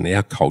because in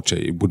our culture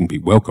it wouldn't be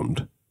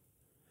welcomed,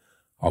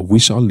 I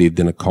wish I lived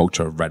in a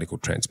culture of radical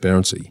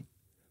transparency.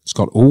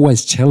 Scott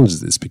always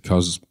challenges this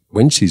because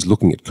when she's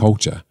looking at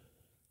culture,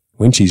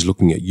 when she's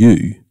looking at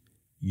you,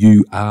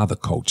 you are the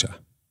culture.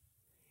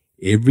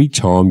 Every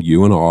time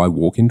you and I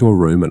walk into a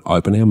room and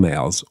open our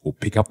mouths or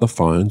pick up the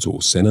phones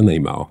or send an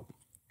email,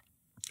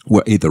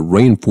 we're either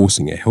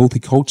reinforcing a healthy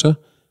culture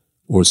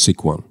or a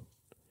sick one.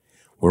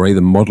 We're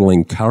either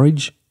modelling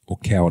courage or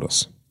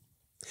cowardice.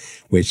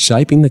 We're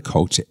shaping the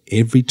culture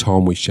every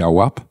time we show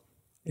up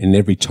and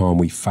every time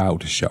we fail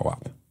to show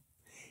up.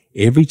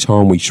 Every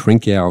time we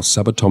shrink our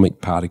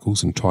subatomic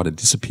particles and try to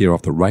disappear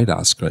off the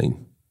radar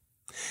screen.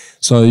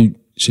 So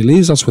she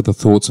leaves us with the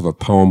thoughts of a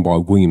poem by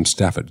William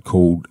Stafford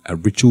called A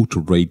Ritual to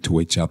Read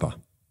to Each Other.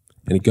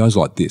 And it goes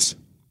like this.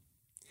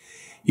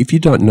 If you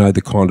don't know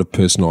the kind of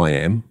person I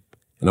am,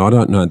 and I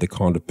don't know the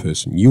kind of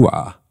person you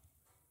are,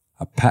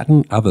 a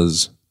pattern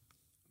others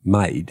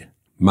made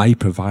may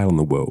prevail in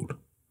the world,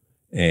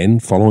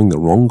 and following the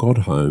wrong God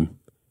home,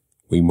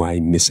 we may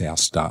miss our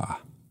star.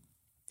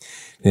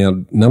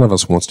 Now, none of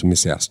us wants to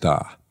miss our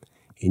star,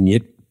 and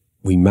yet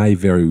we may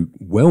very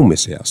well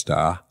miss our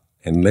star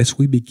unless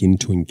we begin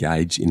to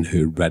engage in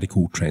her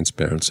radical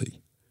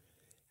transparency,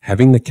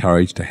 having the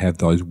courage to have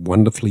those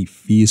wonderfully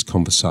fierce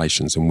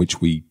conversations in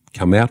which we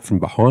come out from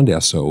behind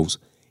ourselves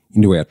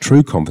into our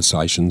true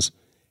conversations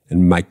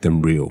and make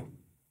them real.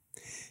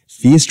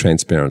 Fierce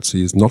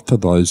transparency is not for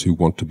those who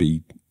want to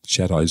be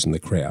shadows in the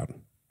crowd.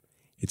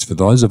 It's for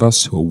those of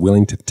us who are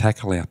willing to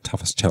tackle our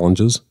toughest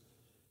challenges,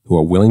 who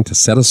are willing to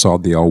set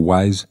aside the old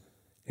ways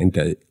and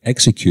to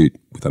execute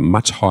with a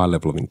much higher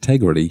level of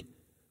integrity,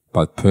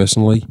 both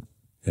personally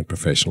and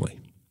professionally.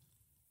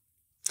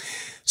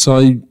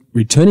 So,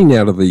 returning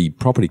now to the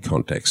property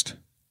context,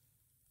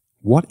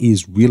 what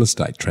is real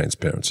estate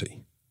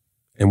transparency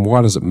and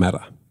why does it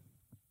matter?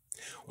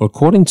 Well,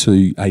 according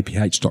to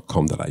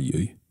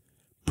aph.com.au,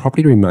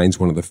 property remains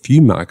one of the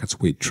few markets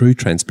where true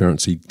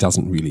transparency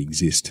doesn't really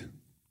exist.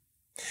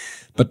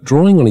 But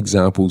drawing on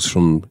examples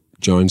from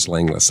Jones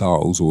Lang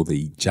LaSalle's or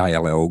the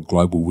JLL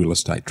Global Real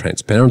Estate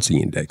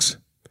Transparency Index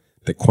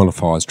that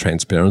quantifies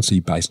transparency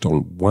based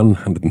on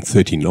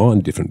 139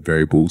 different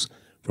variables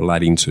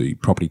relating to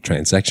property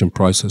transaction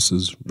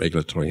processes,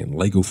 regulatory and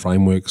legal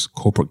frameworks,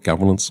 corporate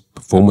governance,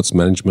 performance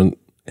management,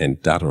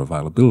 and data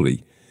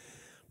availability,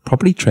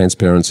 property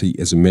transparency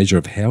is a measure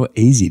of how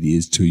easy it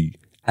is to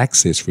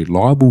access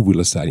reliable real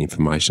estate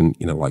information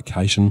in a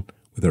location,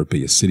 whether it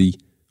be a city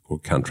or a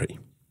country.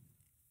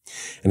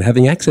 And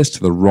having access to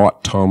the right,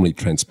 timely,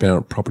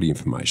 transparent property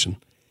information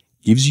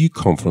gives you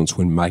confidence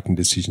when making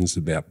decisions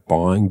about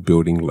buying,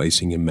 building,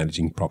 leasing and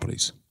managing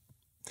properties.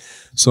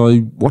 So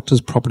what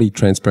does property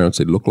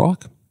transparency look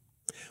like?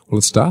 Well,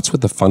 it starts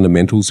with the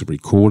fundamentals of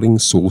recording,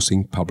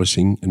 sourcing,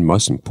 publishing, and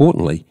most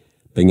importantly,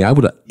 being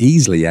able to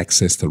easily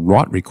access the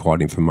right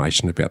required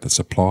information about the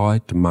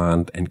supply,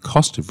 demand and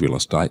cost of real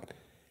estate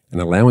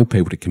and allowing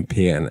people to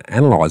compare and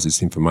analyse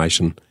this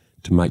information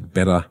to make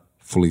better,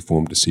 fully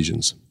formed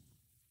decisions.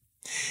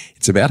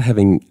 It's about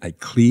having a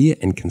clear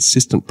and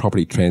consistent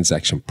property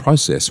transaction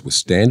process with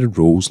standard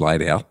rules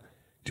laid out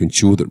to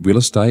ensure that real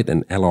estate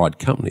and allied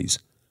companies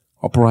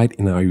operate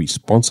in a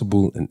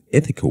responsible and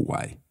ethical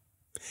way.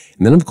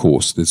 And then, of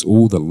course, there's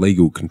all the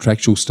legal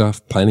contractual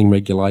stuff, planning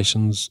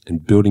regulations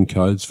and building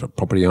codes for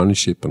property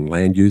ownership and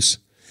land use,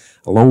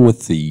 along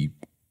with the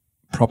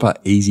proper,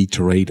 easy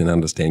to read and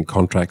understand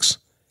contracts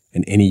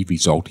and any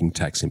resulting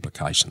tax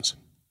implications.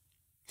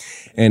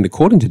 And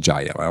according to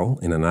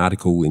JLL, in an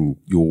article in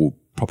your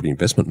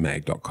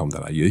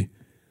propertyinvestmentmag.com.au,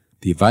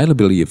 the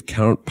availability of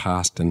current,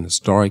 past and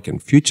historic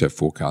and future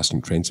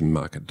forecasting trends in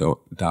market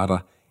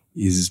data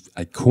is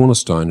a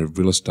cornerstone of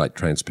real estate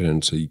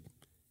transparency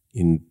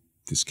in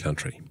this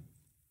country.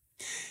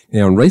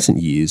 Now, in recent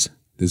years,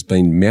 there's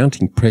been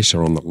mounting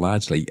pressure on the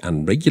largely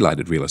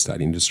unregulated real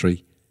estate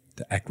industry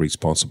to act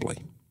responsibly.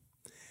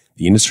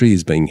 The industry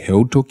is being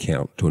held to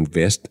account to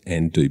invest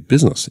and do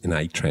business in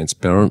a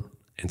transparent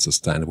and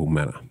sustainable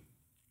manner.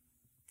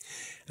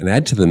 And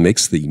add to the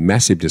mix the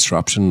massive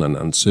disruption and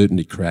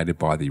uncertainty created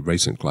by the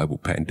recent global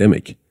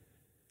pandemic,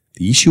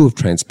 the issue of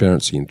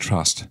transparency and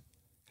trust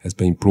has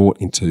been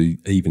brought into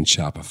even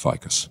sharper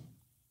focus.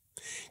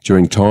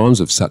 During times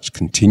of such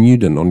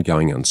continued and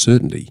ongoing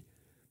uncertainty,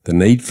 the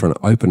need for an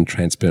open,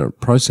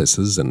 transparent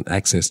processes and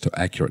access to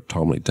accurate,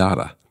 timely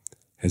data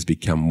has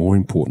become more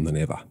important than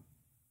ever.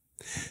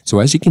 So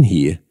as you can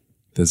hear,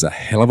 there's a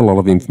hell of a lot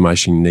of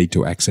information you need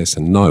to access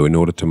and know in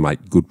order to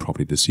make good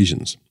property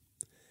decisions.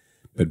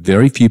 But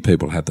very few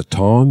people have the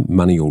time,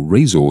 money or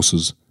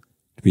resources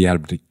to be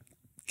able to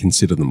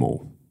consider them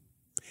all.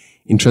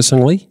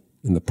 Interestingly,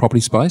 in the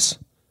property space,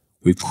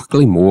 we've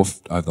quickly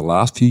morphed over the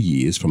last few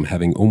years from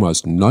having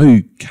almost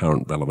no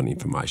current relevant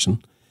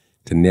information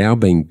to now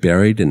being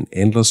buried in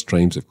endless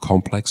streams of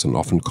complex and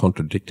often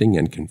contradicting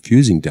and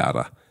confusing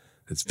data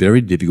that's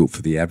very difficult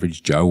for the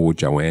average Joe or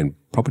Joanne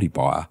property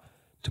buyer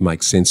to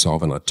make sense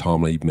of in a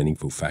timely,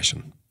 meaningful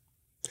fashion.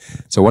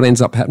 So what ends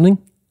up happening?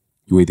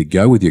 You either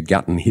go with your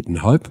gut and hit and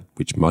hope,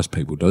 which most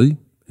people do,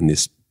 and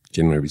this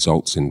generally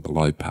results in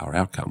below par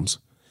outcomes,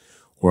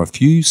 or a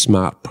few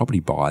smart property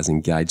buyers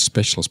engage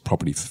specialist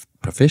property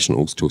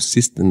professionals to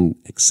assist in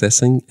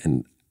accessing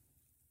and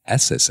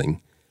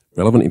assessing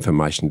relevant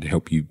information to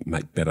help you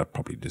make better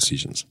property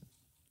decisions.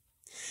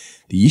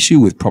 The issue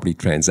with property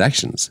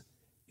transactions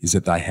is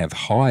that they have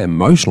high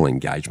emotional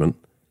engagement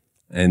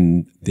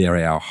and they're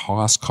our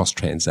highest cost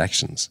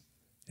transactions,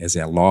 as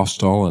our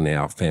lifestyle and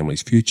our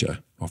family's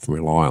future often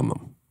rely on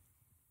them.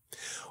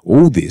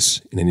 All this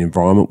in an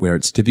environment where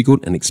it's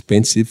difficult and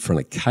expensive for an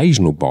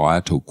occasional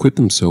buyer to equip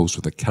themselves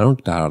with the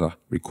current data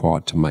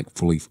required to make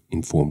fully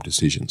informed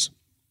decisions.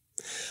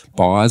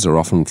 Buyers are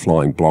often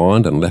flying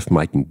blind and left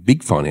making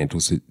big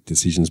financial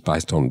decisions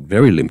based on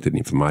very limited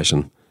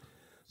information,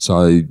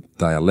 so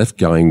they are left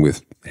going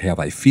with how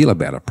they feel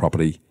about a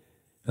property,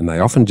 and they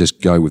often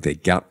just go with their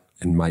gut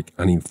and make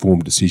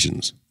uninformed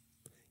decisions,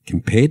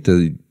 compared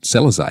to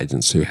sellers'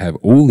 agents who have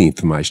all the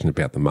information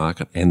about the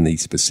market and the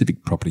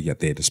specific property at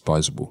their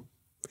disposal.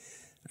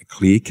 A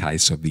clear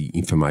case of the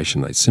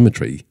information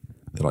asymmetry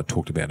that I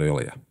talked about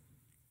earlier.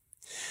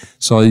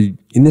 So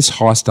in this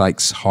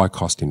high-stakes,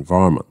 high-cost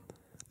environment,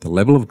 the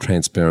level of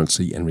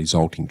transparency and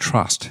resulting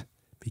trust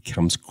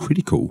becomes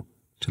critical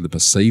to the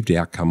perceived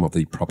outcome of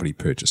the property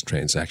purchase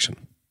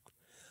transaction.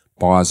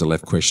 Buyers are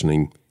left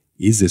questioning,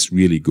 is this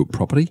really good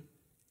property?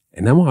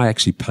 And am I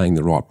actually paying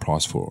the right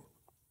price for it?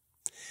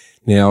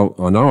 Now,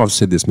 I know I've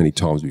said this many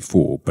times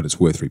before, but it's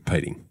worth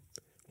repeating.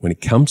 When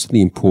it comes to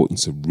the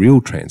importance of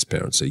real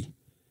transparency,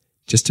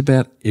 just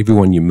about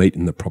everyone you meet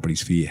in the property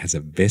sphere has a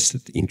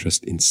vested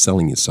interest in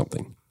selling you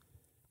something,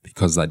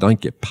 because they don't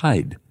get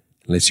paid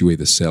unless you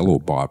either sell or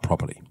buy a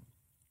property.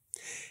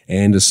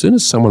 And as soon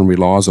as someone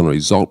relies on a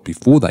result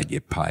before they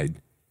get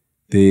paid,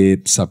 they're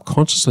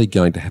subconsciously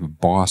going to have a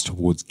bias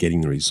towards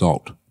getting the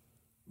result,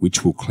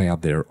 which will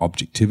cloud their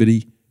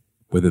objectivity,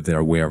 whether they're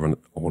aware of it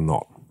or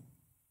not.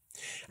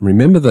 And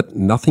remember that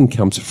nothing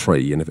comes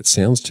free, and if it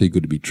sounds too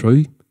good to be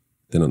true,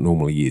 then it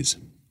normally is.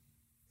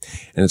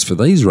 And it's for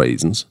these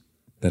reasons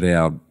that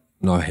our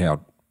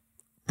know-how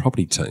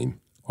property team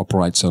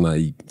operates on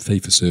a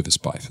fee-for-service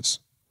basis,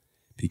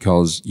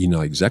 because you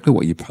know exactly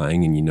what you're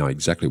paying and you know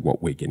exactly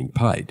what we're getting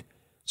paid.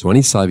 So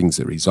any savings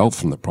that result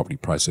from the property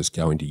process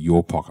go into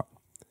your pocket.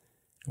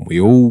 And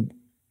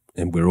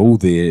we're all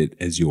there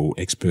as your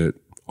expert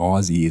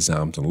eyes, ears,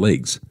 arms and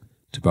legs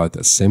to both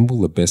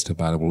assemble the best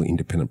available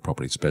independent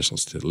property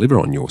specialists to deliver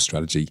on your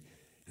strategy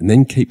and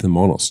then keep them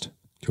honest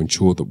to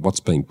ensure that what's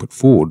being put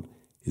forward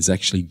is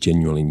actually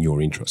genuinely in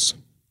your interests.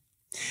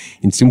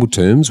 In simple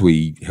terms,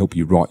 we help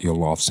you write your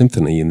life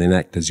symphony and then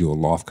act as your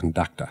life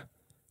conductor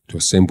to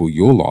assemble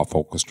your life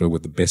orchestra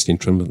with the best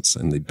instruments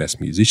and the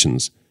best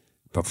musicians,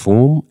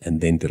 perform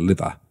and then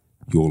deliver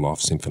your life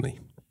symphony.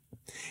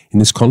 In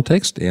this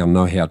context, our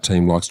know-how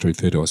team likes to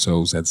refer to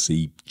ourselves as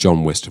the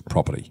John West of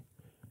property.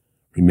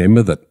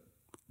 Remember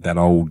that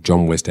old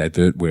John West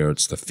advert where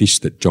it's the fish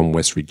that John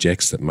West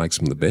rejects that makes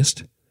them the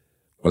best?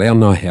 Well, our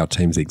know-how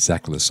team is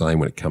exactly the same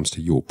when it comes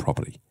to your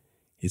property.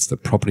 It's the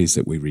properties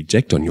that we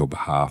reject on your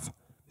behalf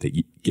that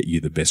get you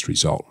the best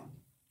result.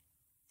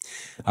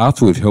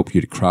 After we've helped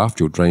you to craft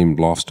your dream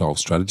lifestyle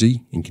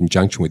strategy in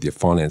conjunction with your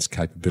finance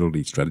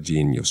capability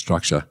strategy and your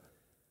structure,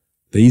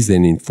 These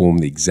then inform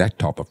the exact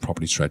type of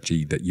property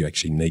strategy that you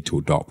actually need to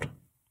adopt.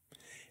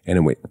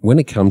 And when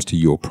it comes to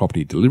your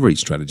property delivery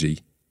strategy,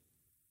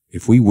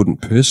 if we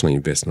wouldn't personally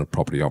invest in a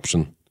property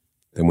option,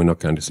 then we're not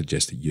going to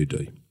suggest that you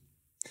do.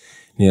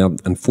 Now,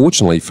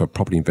 unfortunately for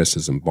property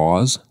investors and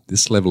buyers,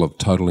 this level of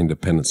total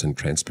independence and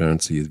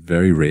transparency is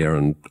very rare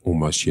and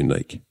almost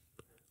unique.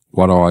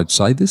 Why do I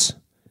say this?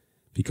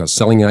 Because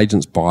selling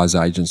agents, buyers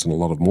agents, and a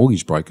lot of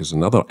mortgage brokers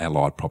and other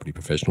allied property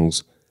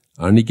professionals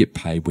only get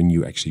paid when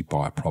you actually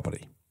buy a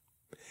property.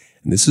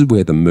 And this is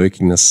where the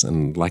murkiness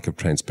and lack of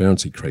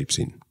transparency creeps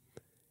in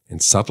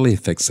and subtly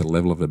affects the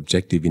level of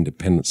objective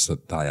independence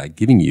that they are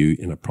giving you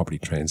in a property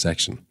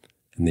transaction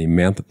and the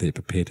amount that they're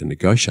prepared to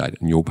negotiate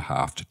on your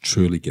behalf to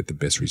truly get the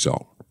best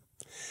result.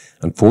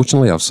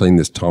 Unfortunately, I've seen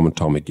this time and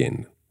time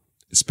again,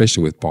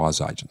 especially with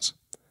buyers agents.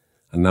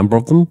 A number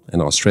of them,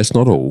 and I stress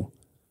not all,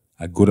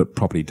 are good at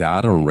property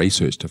data and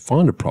research to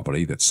find a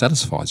property that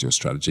satisfies your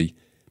strategy,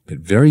 but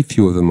very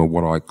few of them are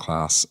what I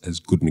class as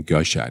good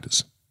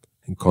negotiators.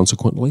 And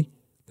consequently,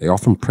 they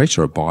often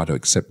pressure a buyer to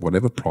accept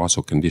whatever price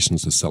or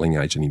conditions the selling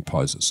agent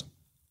imposes.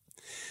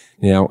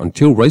 Now,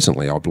 until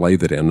recently, I believe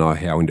that our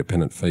know-how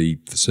independent fee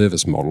for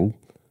service model,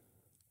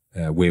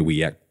 where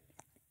we act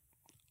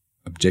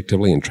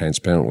objectively and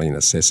transparently in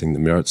assessing the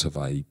merits of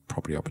a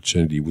property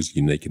opportunity, was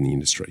unique in the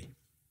industry.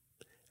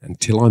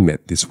 Until I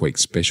met this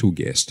week's special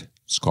guest,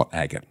 Scott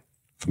Agate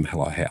from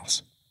Hello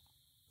House.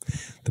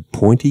 The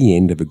pointy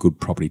end of a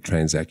good property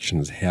transaction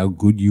is how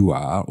good you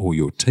are or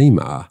your team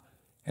are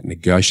at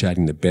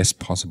negotiating the best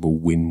possible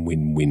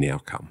win-win-win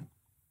outcome.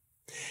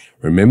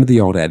 Remember the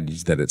old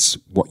adage that it's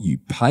what you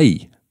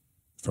pay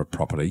for a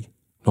property,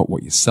 not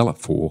what you sell it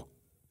for,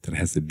 that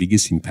has the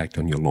biggest impact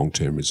on your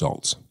long-term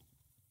results.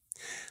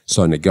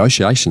 So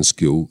negotiation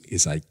skill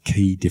is a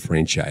key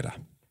differentiator.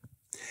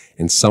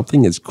 And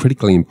something as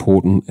critically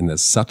important and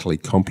as subtly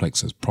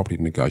complex as property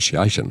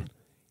negotiation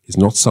is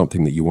not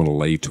something that you want to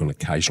leave to an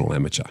occasional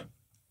amateur.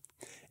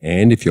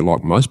 And if you're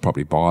like most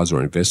property buyers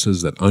or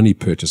investors that only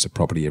purchase a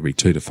property every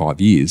 2 to 5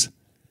 years,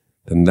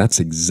 then that's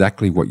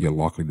exactly what you're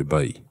likely to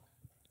be.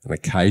 An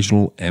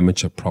occasional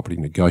amateur property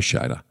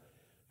negotiator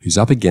who's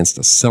up against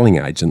a selling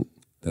agent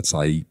that's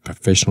a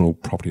professional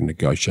property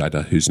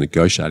negotiator who's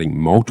negotiating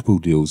multiple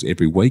deals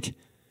every week,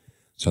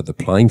 so the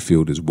playing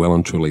field is well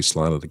and truly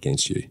slanted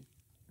against you.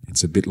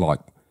 It's a bit like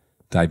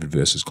David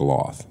versus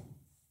Goliath.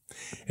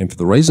 And for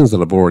the reasons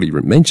that I've already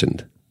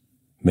mentioned,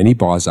 many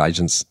buyers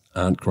agents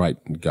aren't great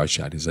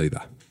negotiators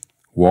either.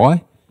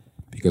 Why?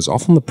 Because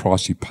often the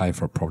price you pay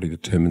for a property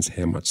determines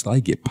how much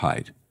they get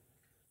paid.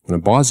 When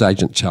a buyer's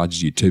agent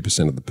charges you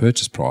 2% of the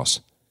purchase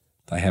price,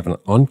 they have an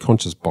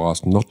unconscious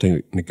bias not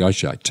to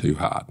negotiate too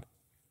hard.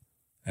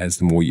 As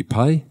the more you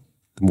pay,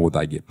 the more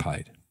they get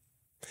paid.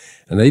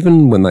 And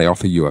even when they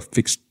offer you a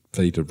fixed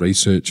fee to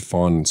research,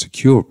 find and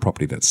secure a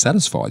property that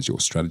satisfies your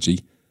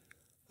strategy,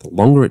 the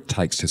longer it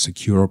takes to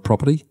secure a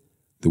property,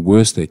 the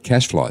worse their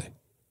cash flow.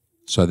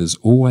 So there's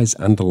always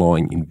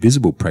underlying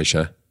invisible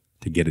pressure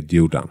to get a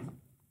deal done.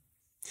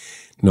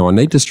 Now, I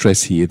need to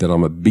stress here that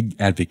I'm a big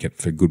advocate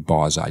for good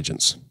buyers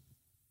agents,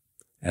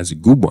 as a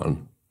good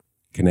one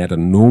can add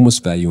enormous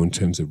value in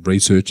terms of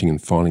researching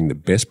and finding the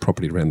best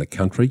property around the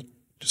country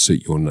to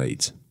suit your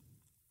needs.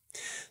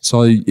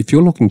 So if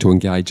you're looking to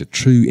engage a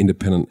true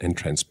independent and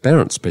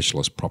transparent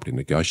specialist property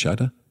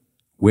negotiator,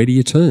 where do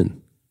you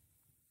turn?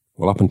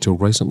 Well, up until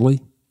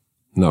recently,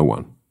 no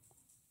one.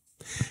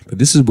 But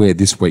this is where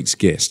this week's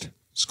guest,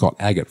 Scott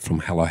Agate from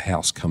Hello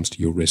House, comes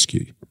to your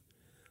rescue.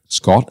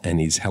 Scott and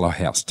his Hello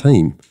House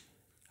team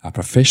are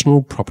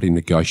professional property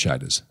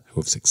negotiators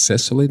who have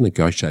successfully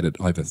negotiated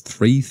over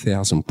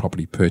 3,000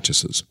 property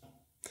purchases.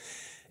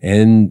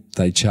 And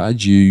they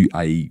charge you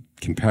a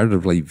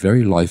comparatively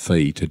very low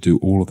fee to do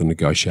all of the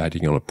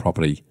negotiating on a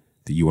property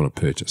that you want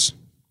to purchase.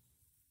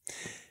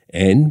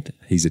 And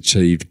he's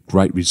achieved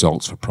great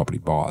results for property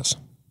buyers.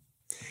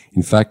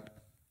 In fact,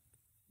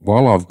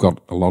 while I've got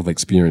a lot of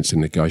experience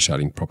in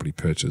negotiating property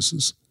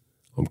purchases,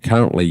 I'm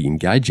currently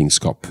engaging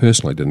Scott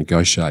personally to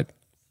negotiate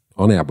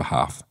on our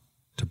behalf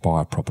to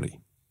buy a property.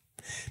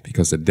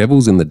 Because the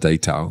devil's in the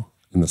detail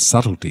and the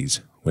subtleties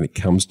when it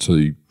comes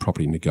to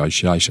property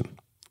negotiation.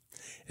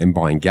 And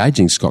by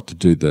engaging Scott to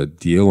do the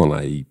deal on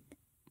a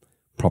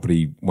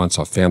property, once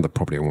I've found the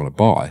property I want to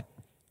buy,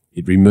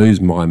 it removes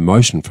my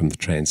emotion from the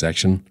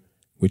transaction,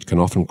 which can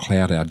often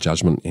cloud our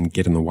judgment and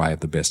get in the way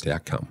of the best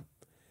outcome.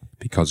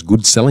 Because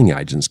good selling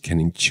agents can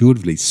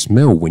intuitively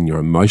smell when you're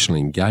emotionally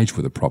engaged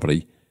with a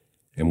property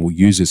and will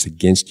use this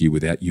against you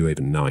without you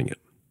even knowing it.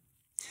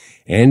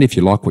 And if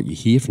you like what you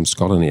hear from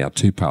Scott in our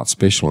two-part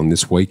special on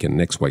this week and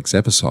next week's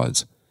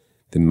episodes,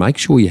 then make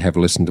sure you have a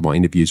listen to my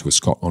interviews with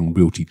Scott on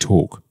Realty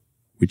Talk,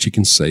 which you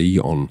can see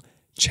on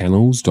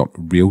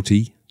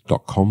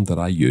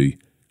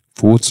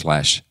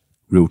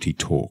channels.realty.com.au/Realty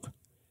Talk,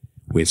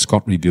 where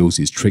Scott reveals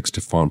his tricks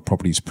to find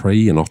properties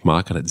pre and off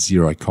market at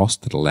zero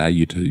cost that allow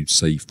you to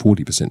see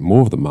 40%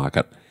 more of the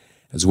market,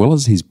 as well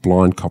as his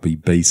blind copy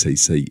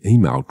BCC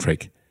email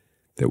trick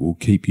that will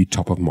keep you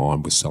top of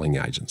mind with selling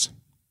agents.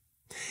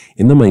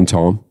 In the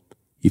meantime,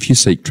 If you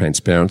seek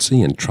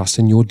transparency and trust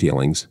in your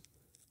dealings,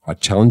 I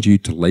challenge you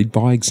to lead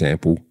by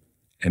example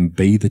and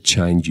be the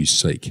change you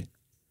seek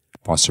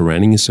by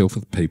surrounding yourself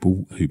with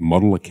people who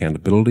model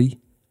accountability,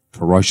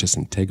 ferocious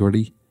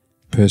integrity,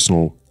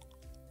 personal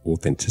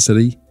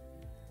authenticity,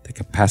 the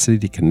capacity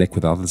to connect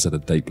with others at a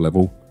deep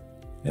level,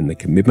 and the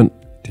commitment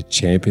to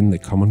champion the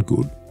common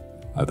good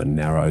over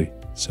narrow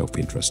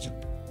self-interest.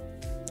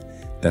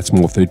 That's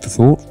more food for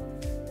thought,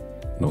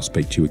 and I'll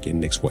speak to you again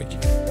next week.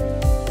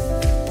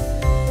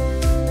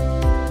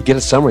 To get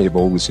a summary of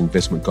all this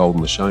investment gold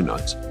in the show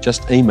notes,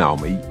 just email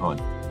me on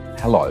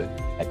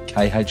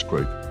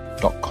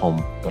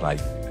hello@khgroup.com.au.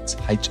 That's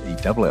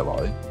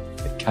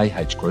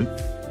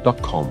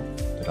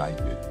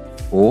hello@khgroup.com.au.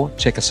 Or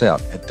check us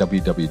out at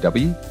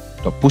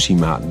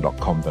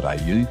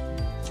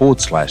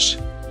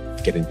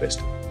www.bushymartin.com.au/Get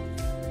Invested.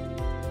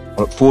 I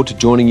look forward to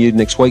joining you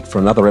next week for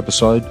another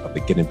episode of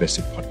the Get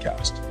Invested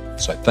podcast.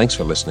 So thanks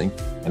for listening,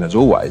 and as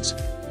always,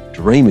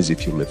 dream as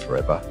if you'll live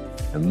forever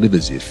and live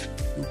as if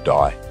you'll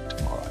die